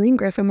Haley and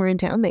Griffin were in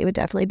town, they would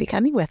definitely be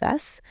coming with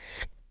us,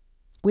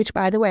 which,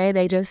 by the way,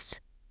 they just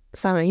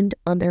signed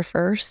on their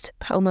first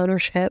home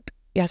ownership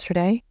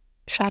yesterday.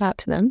 Shout out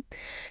to them.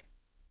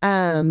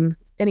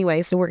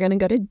 Anyway, so we're going to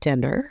go to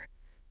dinner,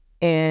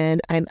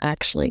 and I'm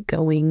actually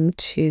going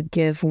to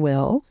give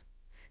Will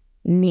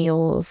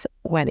Neil's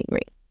wedding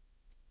ring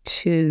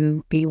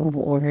to be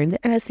worn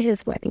as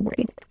his wedding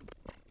ring.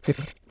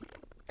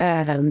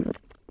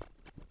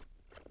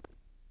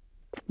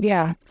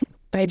 Yeah,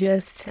 I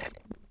just,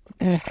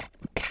 I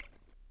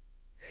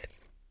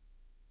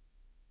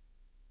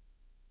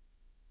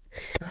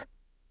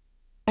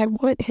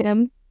want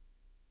him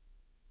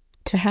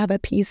to have a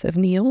piece of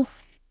Neil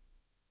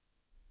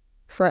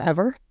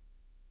forever.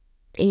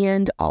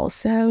 And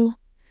also,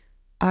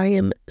 I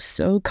am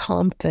so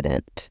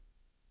confident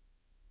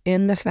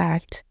in the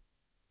fact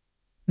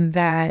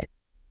that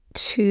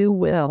to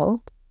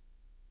Will,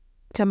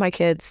 to my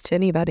kids, to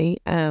anybody,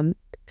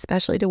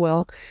 especially to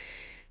Will,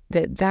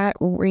 that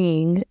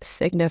ring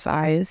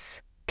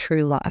signifies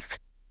true love.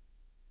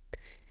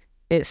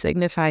 It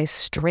signifies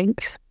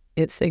strength.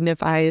 It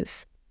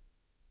signifies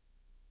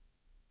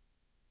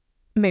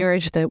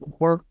marriage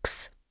that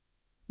works,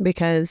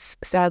 because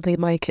sadly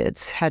my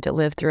kids had to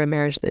live through a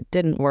marriage that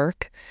didn't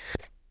work.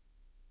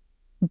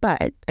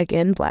 But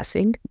again,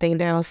 blessing, they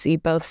now see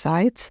both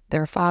sides,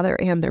 their father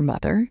and their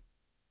mother,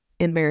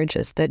 in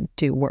marriages that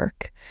do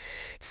work.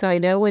 So I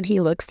know when he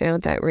looks down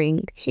at that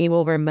ring, he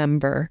will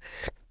remember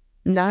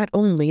not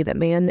only the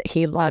man that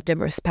he loved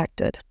and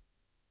respected,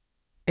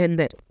 and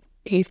that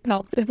he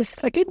felt as a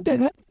second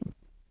dad,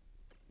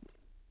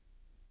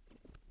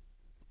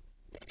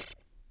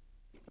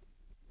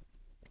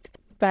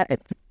 but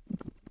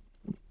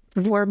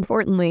more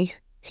importantly,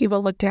 he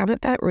will look down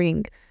at that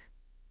ring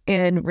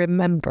and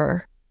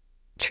remember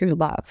true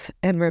love,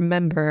 and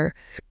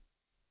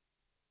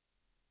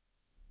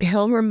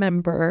he'll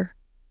remember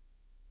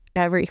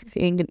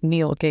everything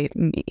Neil gave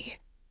me.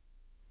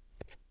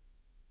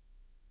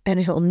 And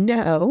he'll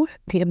know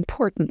the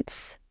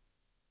importance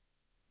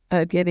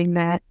of giving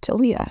that to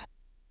Leah.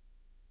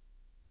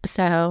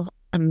 So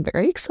I'm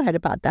very excited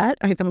about that.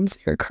 I know I'm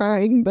scared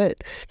crying,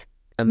 but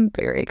I'm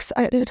very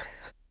excited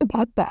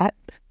about that.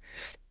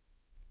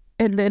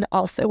 And then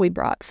also we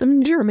brought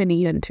some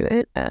Germany into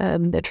it.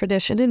 The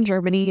tradition in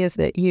Germany is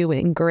that you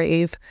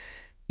engrave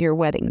your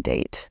wedding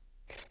date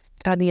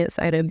on the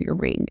inside of your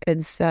ring.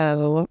 And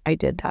so I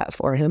did that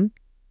for him.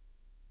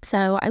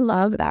 So I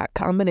love that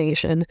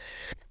combination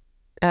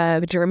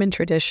of German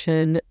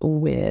tradition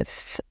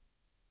with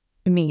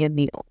me and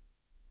Neil.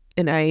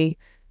 And I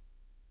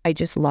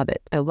just love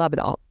it. I love it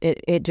all.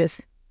 It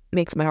just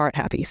makes my heart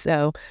happy.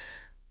 So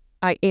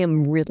I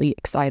am really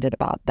excited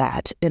about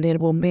that. And it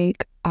will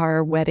make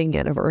our wedding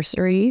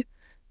anniversary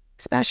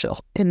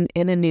special in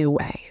a new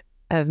way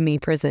of me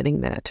presenting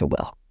that to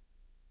Will.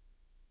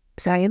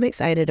 So I am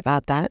excited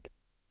about that.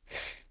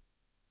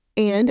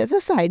 And as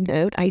a side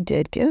note, I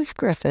did give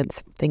Griffin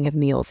something of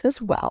Neil's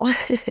as well.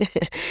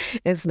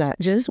 It's not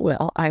just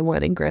Will. I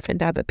wanted Griffin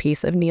to have a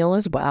piece of Neil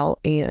as well.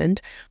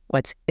 And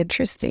what's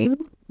interesting,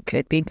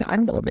 could be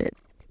God moment,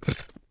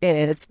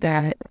 is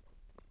that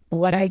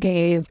what I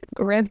gave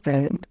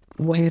Griffin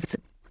was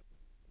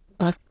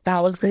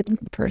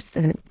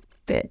 1,000%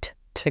 fit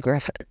to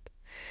Griffin.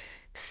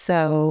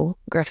 So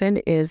Griffin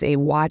is a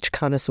watch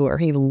connoisseur.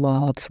 He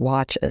loves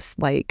watches,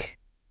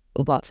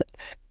 loves it.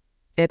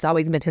 It's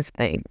always been his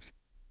thing.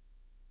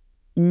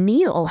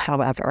 Neil,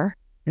 however,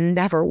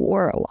 never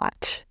wore a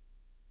watch.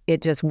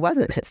 It just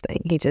wasn't his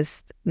thing. He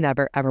just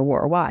never, ever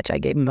wore a watch. I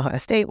gave him Ohio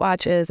State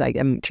watches. I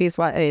gave him Chiefs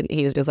watch.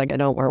 He was just like, I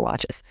don't wear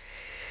watches.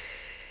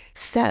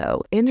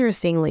 So,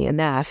 interestingly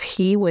enough,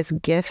 he was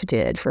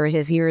gifted for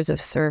his years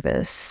of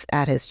service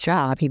at his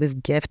job. He was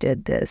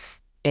gifted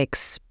this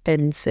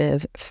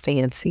expensive,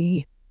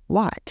 fancy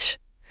watch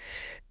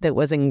that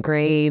was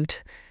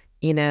engraved,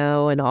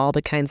 and all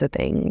the kinds of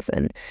things.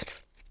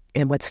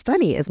 And what's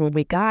funny is when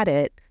we got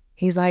it,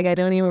 he's like, I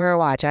don't even wear a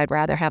watch. I'd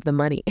rather have the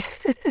money.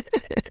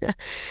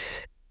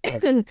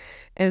 And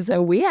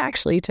so we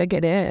actually took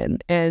it in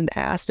and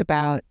asked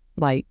about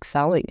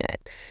selling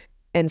it.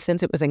 And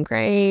since it was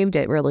engraved,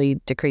 it really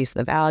decreased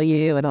the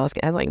value. And I was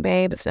like,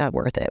 babe, it's not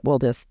worth it. We'll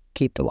just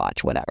keep the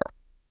watch, whatever.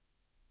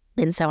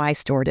 And so I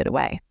stored it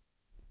away.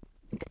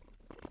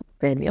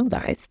 Then Neil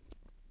dies.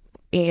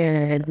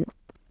 And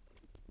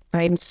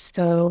I'm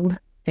so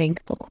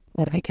thankful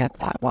that I kept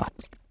that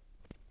watch.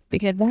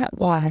 Because that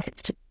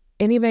watch,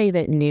 anybody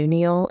that knew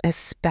Neil,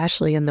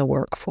 especially in the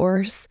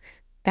workforce,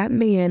 that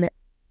man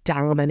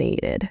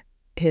dominated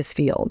his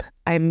field.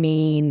 I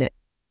mean,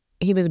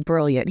 he was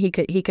brilliant. He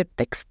could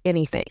fix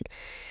anything.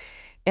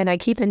 And I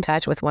keep in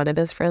touch with one of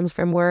his friends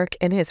from work,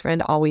 and his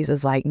friend always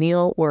is like,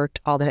 Neil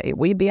worked all the day.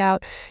 We'd be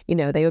out,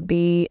 they would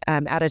be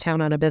out of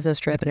town on a business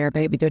trip, and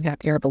everybody would be doing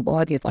happy herbal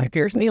blood. He's like,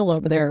 here's Neil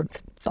over there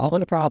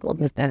solving a problem,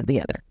 this, that, and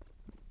the other.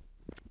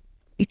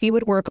 He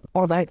would work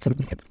all night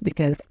sometimes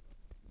because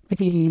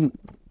he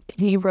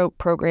he wrote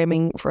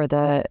programming for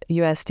the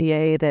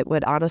USDA that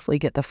would honestly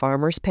get the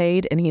farmers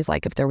paid. And he's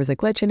like, if there was a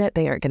glitch in it,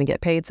 they aren't going to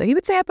get paid. So he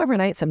would stay up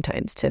overnight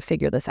sometimes to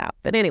figure this out.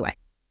 But anyway,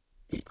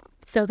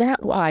 so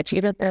that watch,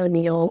 even though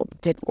Neil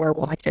did wear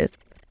watches,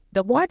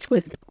 the watch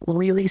was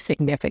really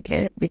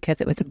significant because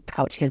it was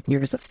about his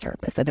years of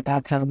service and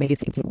about how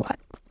amazing he was.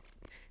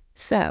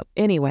 So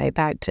anyway,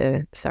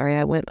 sorry,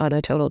 I went on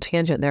a total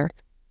tangent there.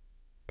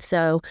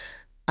 So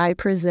I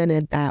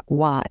presented that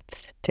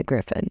watch to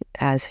Griffin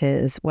as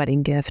his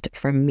wedding gift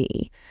from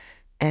me.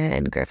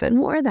 And Griffin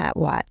wore that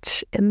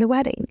watch in the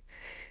wedding.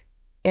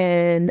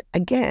 And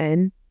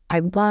again, I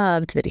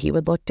loved that he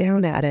would look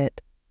down at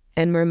it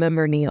and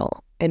remember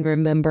Neil and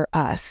remember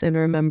us and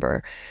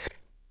remember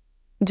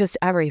just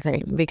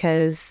everything,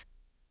 because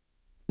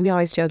we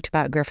always joked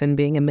about Griffin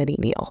being a mini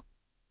Neil.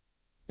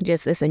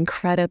 Just this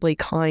incredibly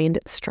kind,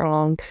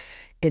 strong,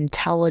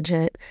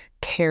 intelligent,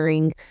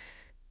 caring.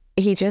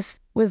 He's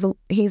a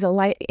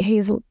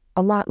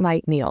lot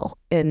like Neil,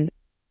 and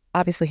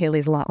obviously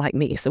Haley's a lot like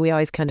me. So we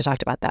always kind of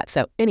talked about that.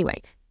 So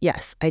anyway,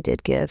 yes, I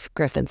did give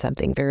Griffin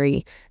something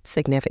very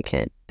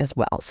significant as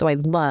well. So I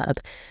love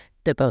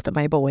that both of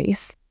my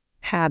boys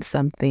have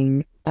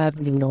something of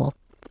Neil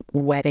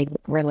wedding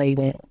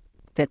related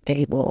that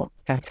they will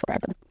have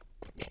forever.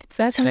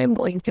 So that's how I'm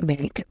going to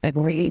make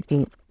February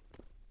 18th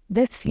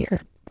this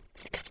year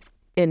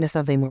into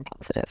something more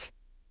positive.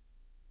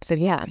 So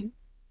yeah.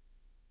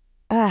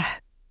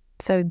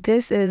 So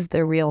this is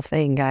the real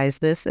thing, guys.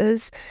 This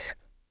is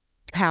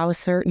how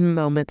certain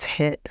moments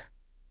hit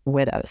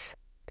widows.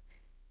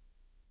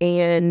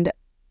 And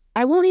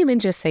I won't even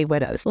just say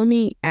widows. Let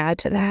me add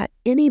to that,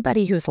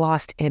 anybody who's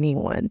lost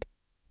anyone.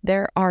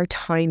 There are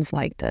times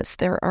like this.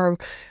 There are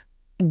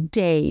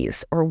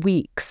days or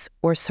weeks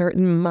or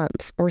certain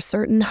months or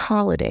certain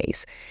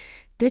holidays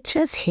that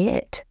just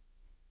hit.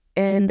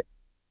 And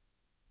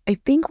I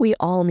think we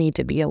all need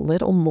to be a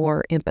little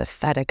more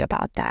empathetic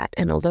about that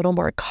and a little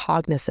more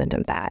cognizant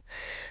of that.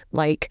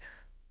 Like,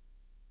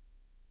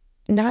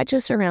 not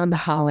just around the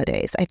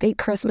holidays. I think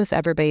Christmas,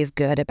 everybody's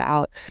good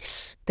about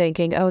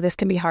thinking, oh, this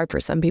can be hard for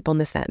some people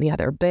and this, that, and the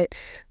other. But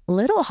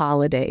little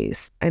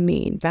holidays, I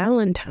mean,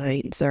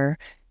 Valentine's or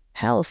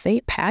hell,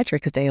 St.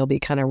 Patrick's Day will be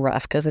kind of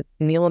rough because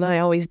Neil and I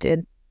always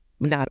did,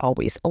 not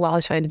always, a lot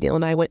of times Neil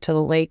and I went to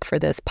the lake for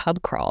this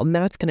pub crawl, and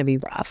that's going to be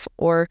rough.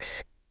 Or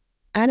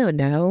I don't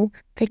know,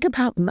 think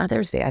about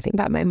Mother's Day. I think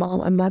about my mom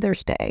on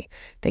Mother's Day.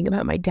 Think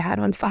about my dad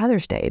on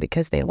Father's Day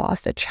because they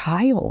lost a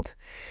child.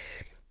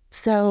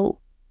 So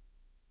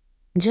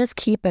just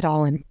keep it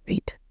all in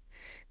mind.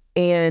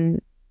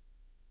 And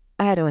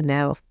I don't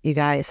know, you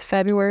guys,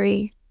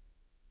 February,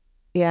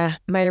 yeah,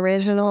 my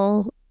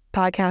original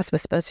podcast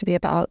was supposed to be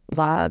about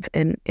love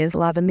and is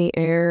love in the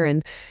air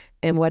and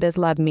what does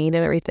love mean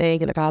and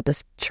everything, and about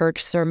this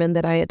church sermon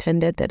that I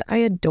attended that I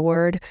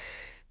adored.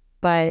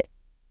 But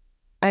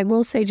I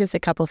will say just a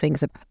couple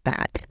things about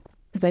that,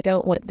 because I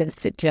don't want this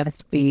to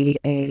just be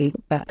a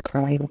bad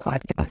crying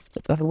podcast.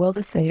 So I will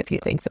just say a few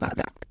things about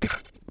that.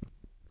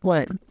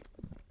 One,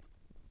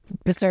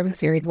 the sermon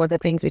series, one of the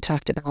things we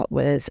talked about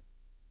was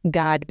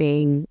God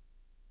being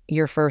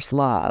your first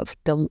love,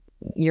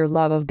 your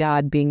love of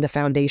God being the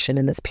foundation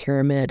in this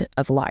pyramid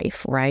of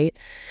life, right?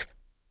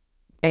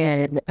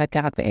 And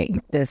agape,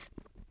 this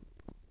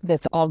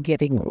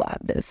all-giving love,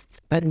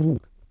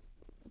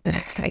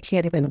 I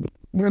can't even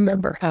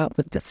remember how it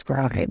was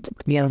described,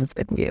 to be honest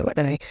with you.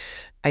 And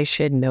I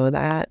should know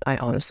that. I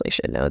honestly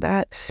should know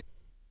that.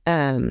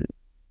 And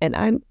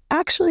I'm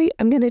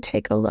going to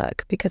take a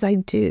look, because I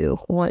do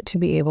want to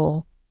be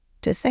able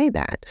to say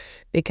that,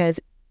 because,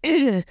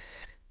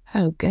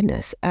 oh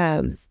goodness,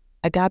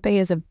 agape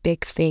is a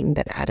big thing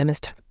that Adam has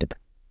talked about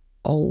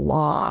a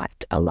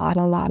lot.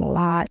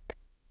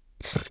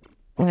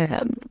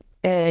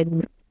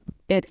 And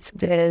it's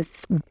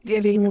this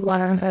giving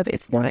love.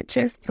 It's not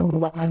just a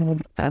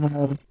love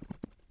of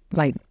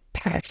like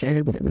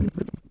passion and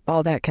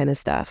all that kind of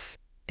stuff.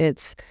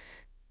 It's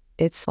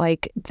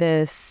like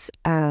this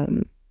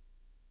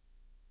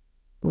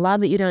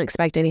love that you don't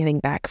expect anything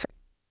back from.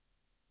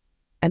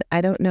 And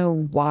I don't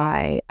know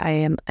why I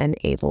am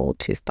unable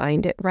to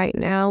find it right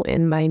now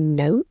in my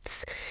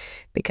notes,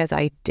 because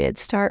I did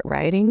start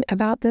writing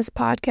about this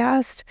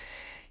podcast,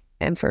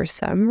 and for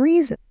some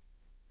reason,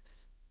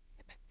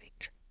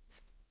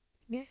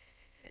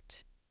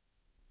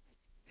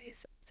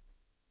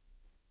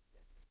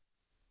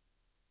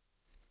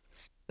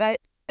 but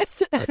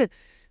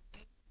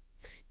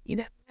you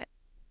know what?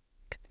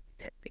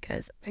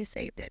 Because I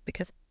saved it,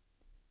 because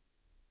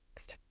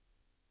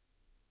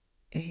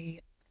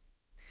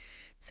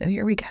so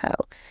here we go.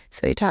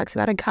 So he talks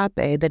about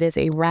agape, that is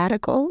a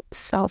radical,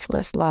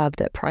 selfless love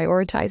that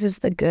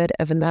prioritizes the good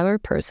of another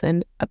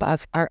person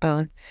above our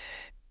own.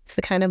 It's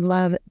the kind of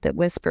love that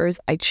whispers,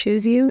 I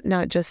choose you,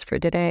 not just for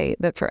today,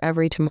 but for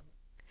every tomorrow.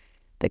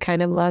 The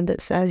kind of love that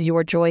says,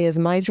 your joy is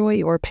my joy,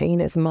 your pain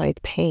is my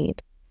pain.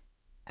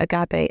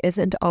 Agape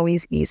isn't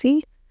always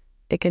easy.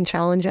 It can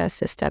challenge us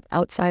to step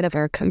outside of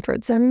our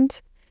comfort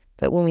zones.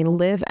 But when we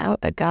live out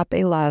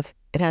agape love,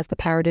 It has the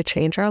power to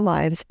change our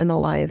lives and the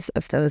lives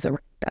of those around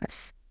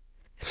us.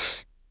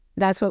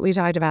 That's what we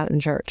talked about in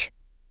church.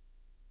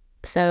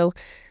 So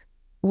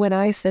when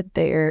I sit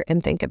there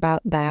and think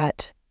about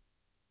that,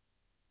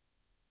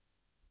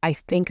 I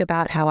think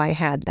about how I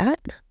had that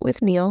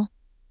with Neil.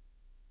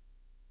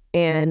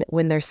 And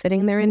when they're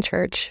sitting there in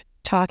church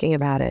talking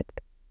about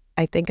it,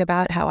 I think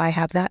about how I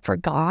have that for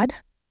God.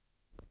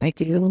 I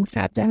do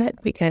have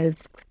that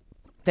because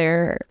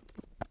there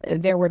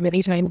were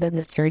many times in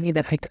this journey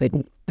that I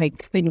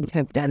couldn't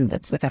have done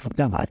this without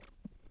God.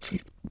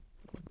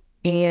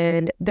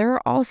 And there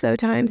are also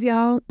times,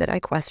 y'all, that I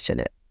question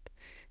it.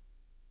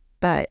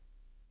 But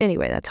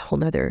anyway, that's a whole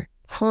nother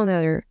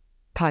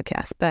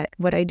podcast. But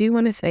what I do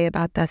want to say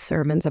about the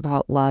sermons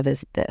about love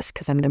is this,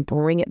 because I'm going to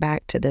bring it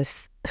back to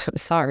this. I'm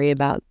sorry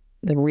about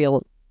the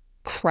real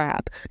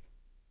crap,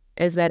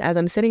 is that as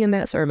I'm sitting in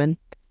that sermon,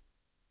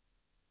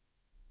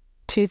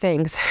 two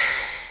things.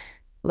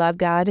 Love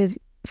God is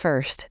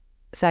first.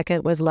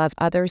 Second was love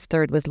others.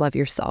 Third was love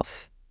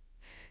yourself.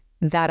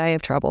 That I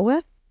have trouble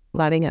with.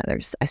 Loving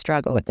others. I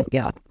struggle with it.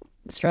 Yeah.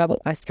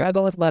 I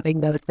struggle with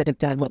loving those that have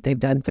done what they've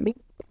done to me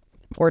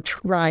or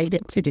tried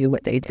to do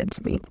what they did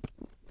to me.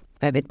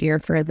 I have a dear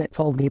friend that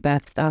told me,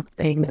 Beth, stop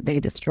saying that they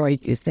destroyed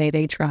you. Say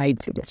they tried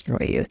to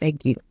destroy you.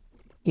 Thank you.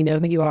 You know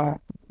who you are.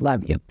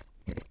 Love you.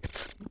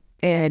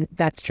 And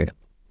that's true.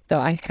 So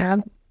I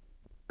have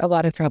a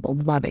lot of trouble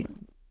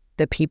loving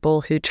the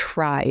people who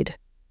tried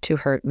to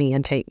hurt me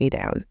and take me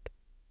down.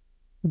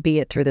 Be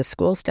it through the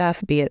school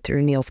stuff, be it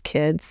through Neil's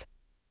kids.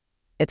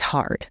 It's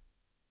hard.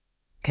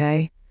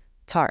 Okay?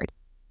 It's hard.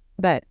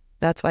 But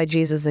that's why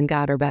Jesus and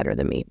God are better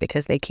than me,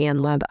 because they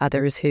can love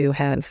others who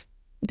have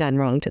done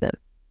wrong to them.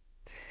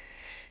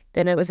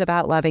 Then it was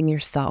about loving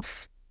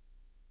yourself.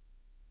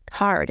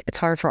 Hard. It's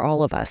hard for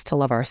all of us to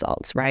love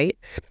ourselves, right?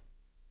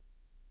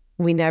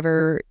 We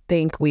never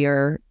think we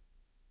are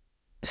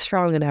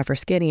strong enough or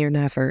skinny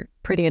enough or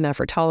pretty enough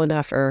or tall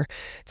enough or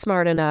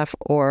smart enough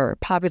or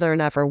popular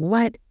enough or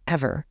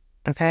whatever,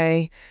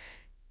 okay?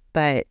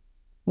 But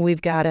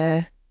we've got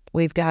to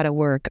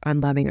work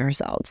on loving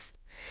ourselves.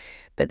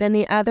 But then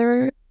the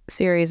other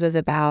series was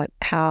about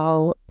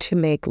how to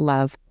make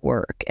love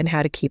work and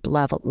how to keep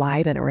love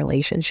alive in a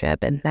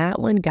relationship. And that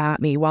one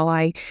got me. While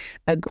I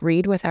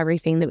agreed with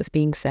everything that was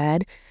being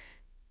said,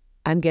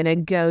 I'm going to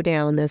go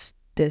down this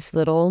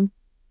little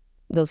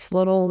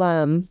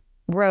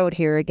road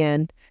here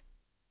again.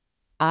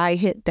 I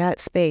hit that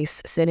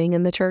space sitting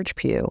in the church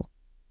pew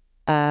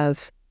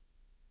of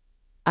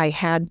I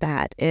had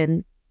that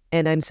and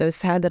I'm so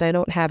sad that I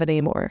don't have it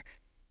anymore.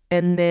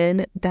 And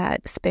then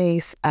that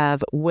space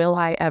of, will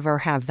I ever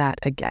have that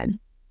again?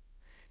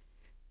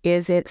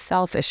 Is it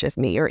selfish of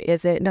me, or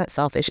is it not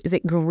selfish? Is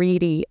it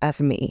greedy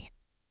of me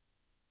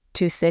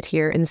to sit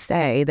here and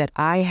say that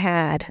I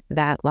had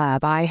that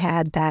love, I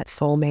had that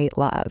soulmate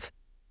love?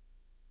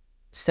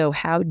 So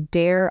how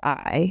dare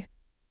I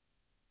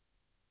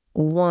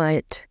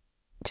want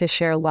to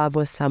share love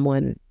with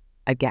someone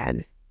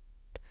again?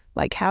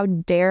 Like, how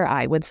dare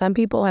I, when some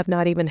people have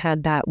not even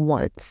had that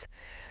once,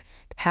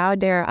 how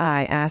dare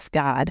I ask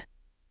God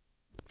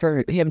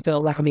for him to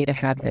allow me to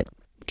have it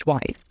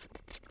twice?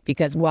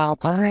 Because while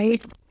I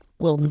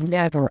will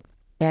never,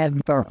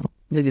 ever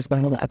lose my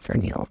love for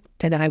Neil,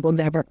 and I will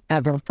never,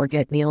 ever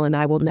forget Neil, and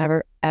I will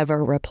never,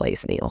 ever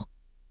replace Neil,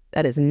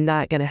 that is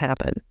not going to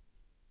happen.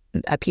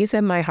 A piece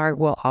of my heart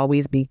will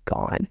always be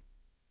gone,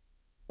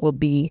 will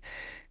be,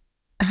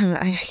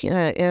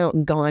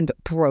 gone,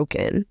 but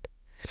broken.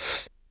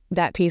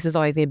 That piece is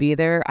always going to be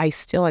there.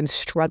 I'm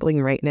struggling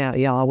right now,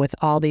 y'all, with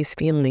all these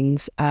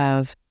feelings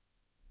of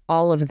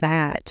all of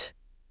that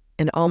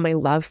and all my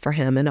love for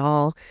him and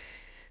all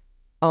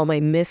my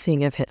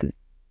missing of him.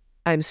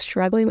 I'm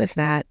struggling with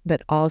that,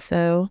 but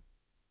also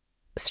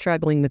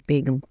struggling with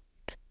being alone.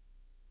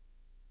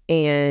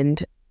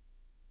 And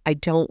I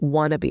don't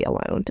want to be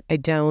alone. I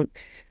don't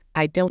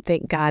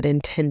think God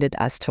intended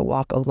us to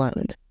walk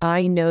alone.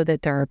 I know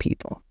that there are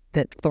people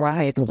that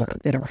thrive alone,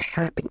 that are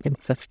happy and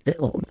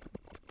fulfilled.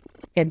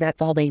 And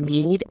that's all they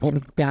need.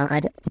 And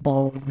God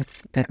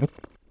loves them.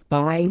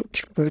 I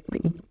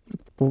truly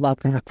love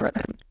that for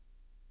them.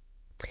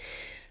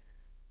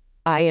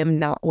 I am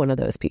not one of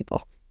those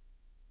people.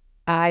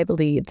 I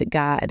believe that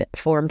God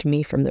formed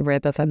me from the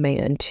rib of a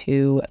man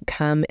to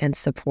come and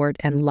support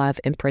and love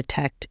and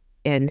protect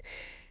and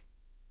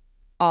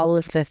all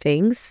of the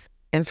things,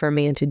 and for a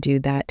man to do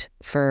that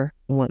for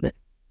women.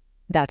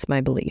 That's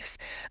my belief.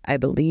 I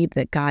believe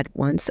that God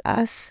wants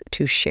us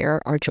to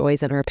share our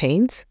joys and our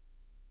pains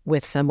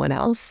with someone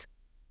else.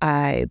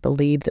 I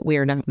believe that we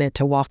are not meant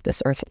to walk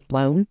this earth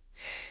alone.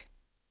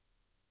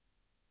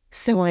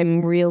 So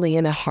I'm really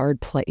in a hard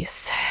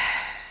place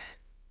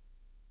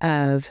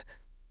of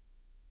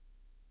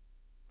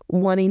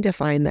wanting to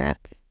find that,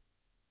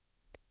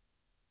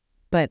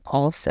 but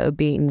also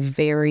being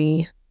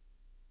very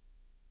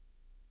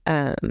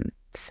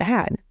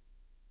sad,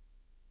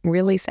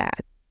 really sad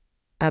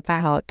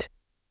about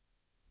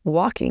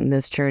walking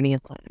this journey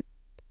alone.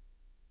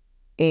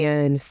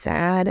 And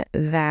sad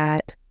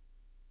that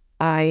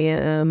I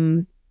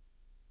am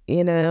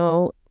You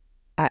know,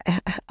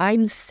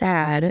 I'm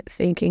sad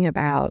thinking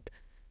about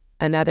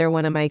another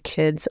one of my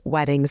kids'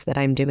 weddings that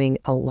I'm doing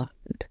alone.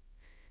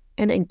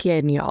 And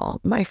again, y'all,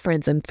 my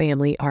friends and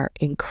family are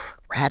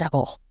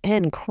incredible,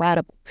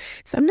 incredible.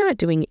 So I'm not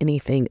doing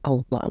anything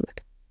alone.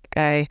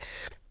 Okay.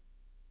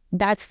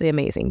 That's the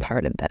amazing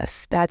part of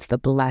this. That's the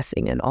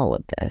blessing in all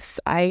of this.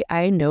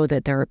 I know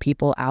that there are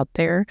people out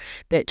there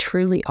that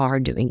truly are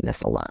doing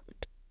this alone.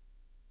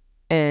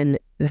 And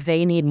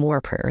they need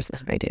more prayers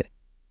than I do.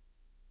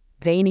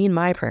 They need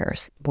my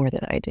prayers more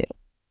than I do.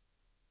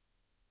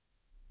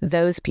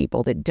 Those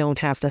people that don't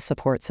have the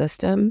support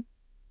system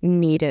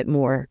need it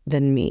more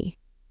than me.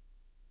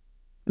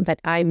 But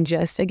I'm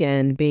just,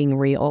 again, being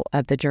real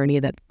of the journey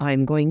that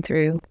I'm going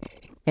through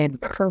and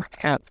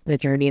perhaps the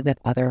journey that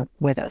other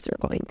widows are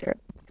going through.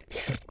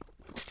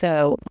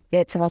 So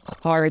it's a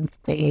hard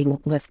thing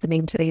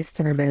listening to these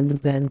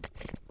sermons and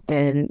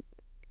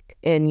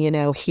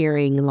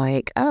hearing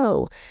like,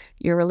 oh,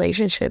 your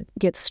relationship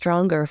gets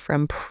stronger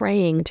from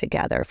praying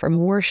together, from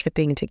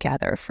worshiping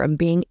together, from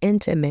being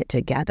intimate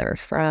together,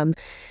 from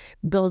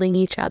building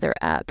each other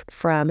up,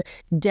 from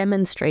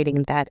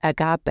demonstrating that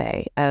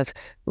agape of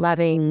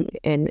loving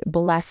and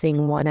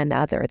blessing one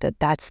another,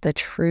 that's the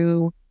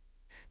true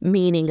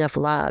meaning of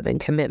love and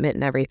commitment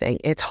and everything.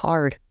 It's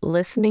hard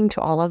listening to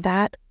all of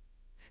that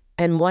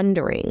and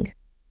wondering,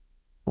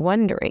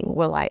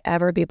 will I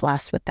ever be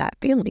blessed with that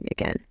feeling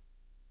again?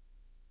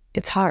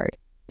 It's hard.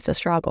 It's a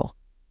struggle.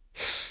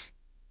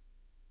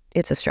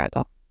 It's a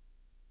struggle.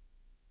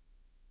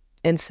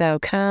 And so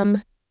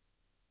come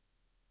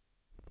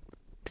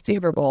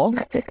Super Bowl,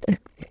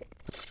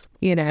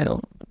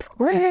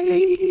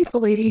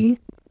 prayfully,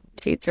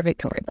 Chiefs are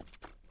victorious.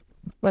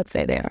 Let's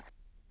say they are.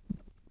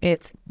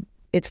 It's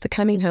the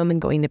coming home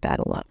and going to bed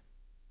alone.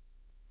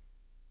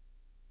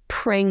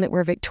 Praying that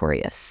we're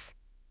victorious.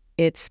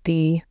 It's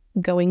the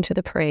going to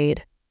the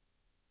parade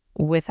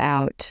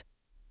without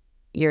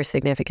your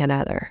significant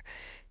other.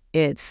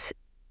 It's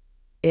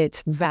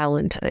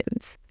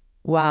Valentine's.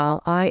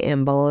 While I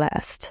am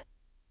blessed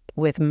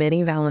with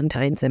many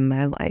Valentines in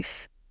my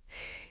life,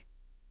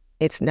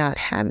 it's not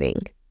having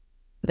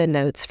the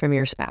notes from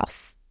your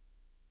spouse.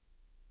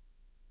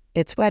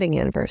 It's wedding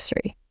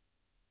anniversary.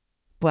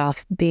 While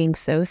being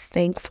so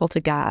thankful to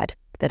God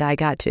that I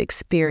got to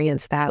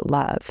experience that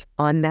love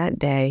on that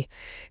day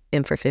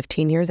and for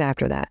 15 years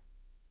after that,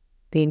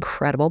 the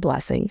incredible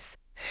blessings,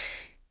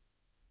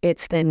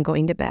 it's then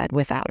going to bed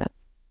without him.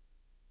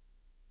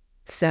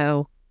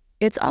 So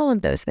it's all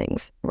of those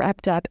things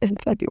wrapped up in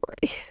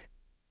February.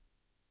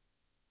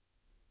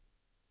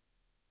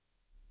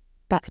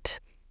 But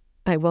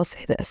I will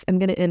say this. I'm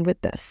going to end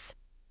with this.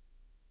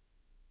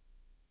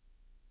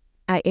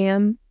 I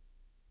am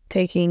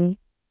taking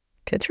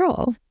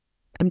control.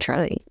 I'm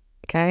trying,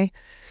 okay?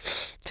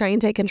 Trying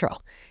to take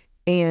control.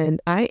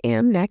 And I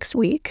am next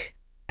week,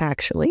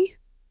 actually,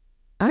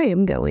 I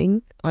am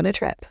going on a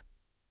trip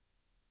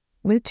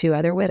with 2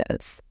 other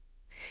widows.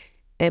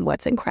 And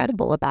what's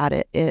incredible about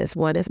it is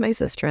one is my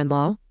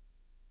sister-in-law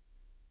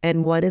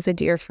and one is a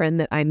dear friend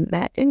that I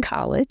met in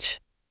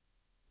college.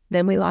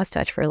 Then we lost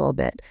touch for a little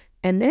bit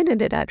and then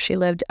ended up, she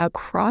lived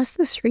across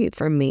the street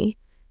from me,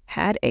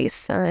 had a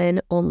son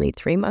only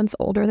 3 months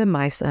older than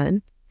my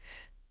son.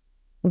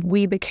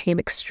 We became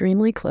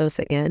extremely close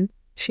again.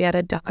 She had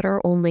a daughter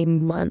only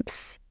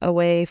months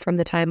away from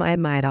the time I had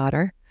my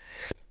daughter.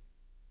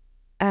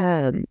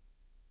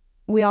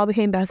 We all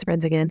became best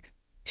friends again.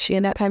 She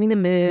ended up having to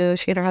move.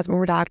 She and her husband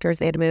were doctors.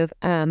 They had to move.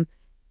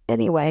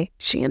 Anyway,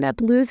 she ended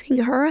up losing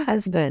her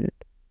husband.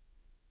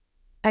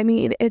 I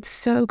mean, it's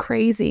so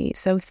crazy.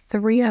 So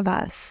 3 of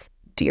us,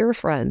 dear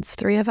friends,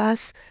 3 of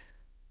us,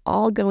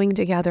 all going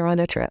together on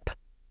a trip.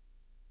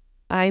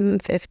 I'm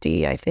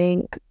 50, I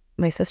think.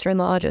 My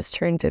sister-in-law just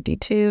turned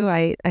 52.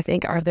 I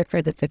think our other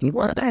friend is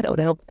 51. I don't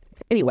know.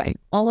 Anyway,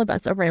 all of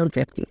us around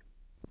 50.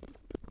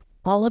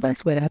 All of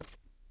us widows.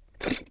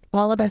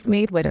 All of us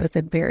made widows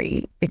in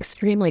very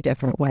extremely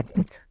different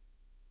ways.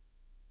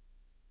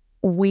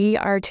 We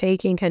are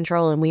taking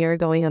control and we are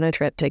going on a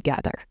trip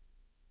together.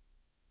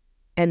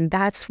 And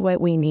that's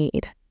what we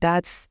need.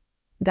 That's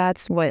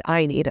what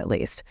I need, at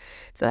least.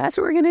 So that's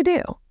what we're going to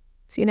do.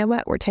 So you know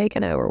what? We're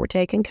taking over. We're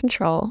taking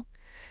control.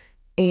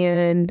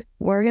 And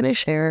we're going to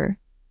share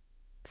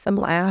some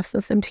laughs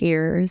and some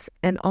tears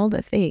and all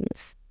the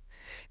things.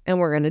 And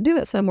we're going to do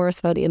it somewhere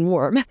sunny and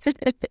warm.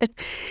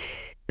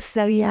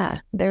 So yeah,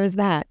 there's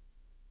that.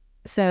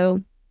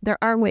 So there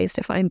are ways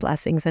to find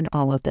blessings in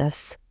all of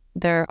this.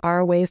 There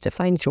are ways to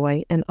find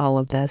joy in all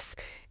of this.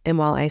 And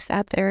while I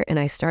sat there and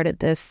I started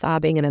this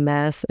sobbing in a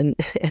mess and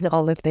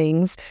all the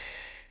things,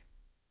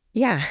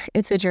 yeah,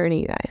 it's a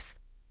journey, you guys.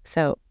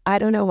 So I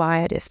don't know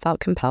why I just felt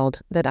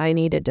compelled that I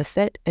needed to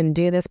sit and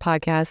do this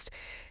podcast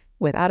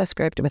without a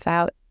script,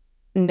 without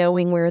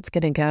knowing where it's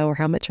going to go or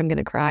how much I'm going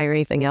to cry or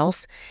anything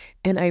else.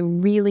 And I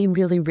really,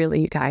 really, really,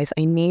 you guys,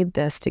 I need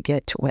this to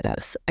get to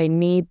widows. I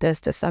need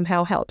this to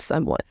somehow help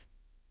someone.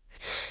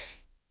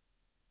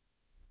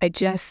 I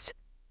just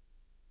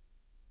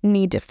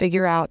need to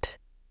figure out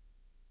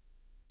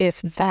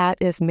if that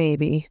is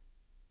maybe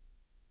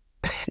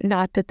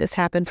not that this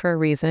happened for a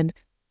reason,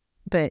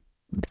 but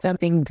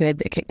something good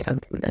that can come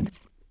from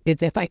this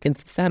is if I can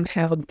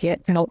somehow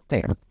get out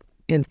there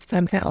and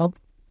somehow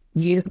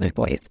use my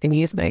voice and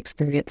use my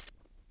experience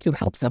to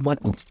help someone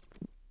else.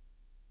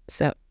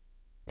 So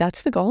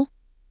that's the goal.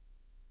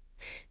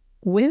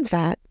 With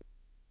that,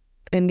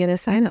 I'm going to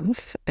sign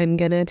off. I'm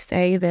going to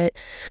say that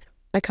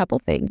a couple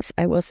things.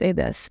 I will say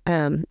this.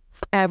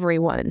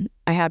 Everyone,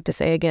 I have to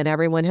say again,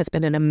 everyone has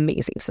been an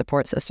amazing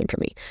support system for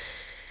me.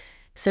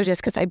 So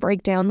just because I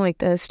break down like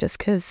this, just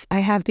because I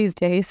have these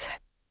days,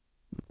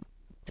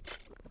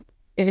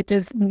 it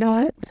does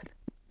not,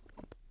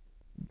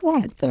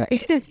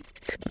 sorry,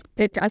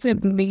 it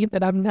doesn't mean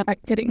that I'm not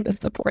getting the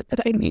support that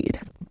I need,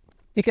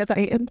 because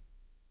I am.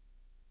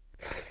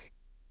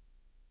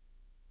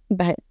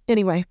 But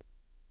anyway,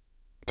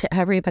 to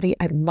everybody,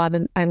 I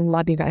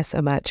love you guys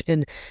so much.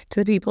 And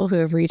to the people who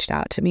have reached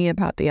out to me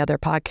about the other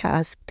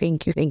podcasts,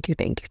 thank you, thank you,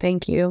 thank you,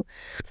 thank you.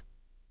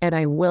 And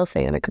I will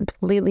say on a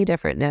completely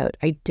different note,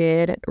 I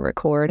did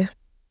record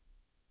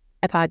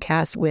a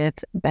podcast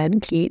with Ben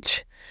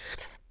Keech.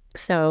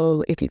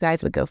 So if you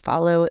guys would go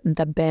follow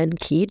the Ben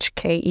Keech,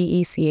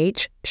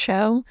 Keech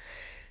show,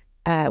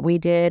 we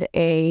did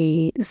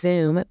a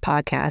Zoom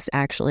podcast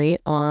actually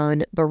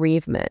on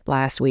bereavement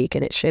last week,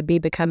 and it should be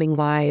becoming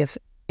live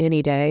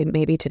any day,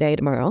 maybe today,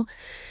 tomorrow.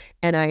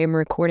 And I am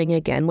recording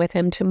again with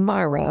him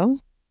tomorrow,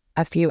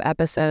 a few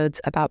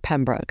episodes about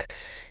Pembroke.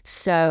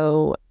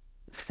 So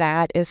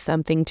that is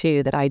something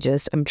too that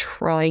I'm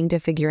trying to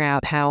figure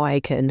out how I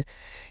can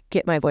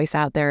get my voice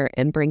out there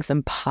and bring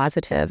some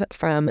positive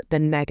from the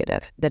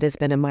negative that has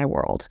been in my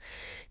world.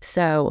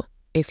 So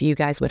if you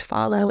guys would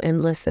follow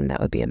and listen, that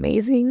would be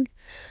amazing.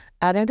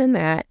 Other than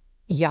that,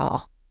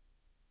 y'all,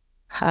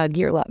 hug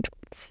your loved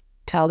ones.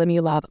 Tell them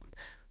you love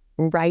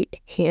them.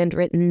 Write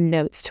handwritten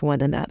notes to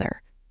one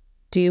another.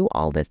 Do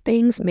all the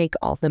things, make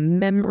all the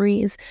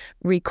memories,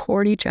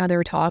 record each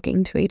other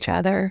talking to each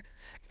other.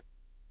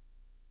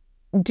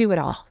 Do it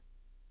all.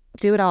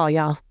 Do it all,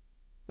 y'all.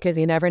 Because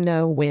you never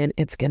know when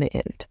it's going to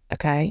end,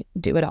 okay?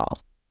 Do it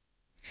all.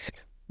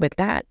 With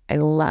that, I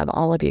love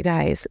all of you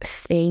guys.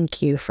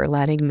 Thank you for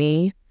letting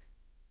me,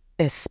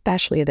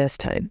 especially this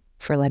time,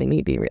 for letting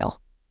me be real.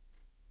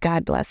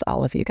 God bless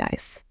all of you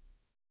guys.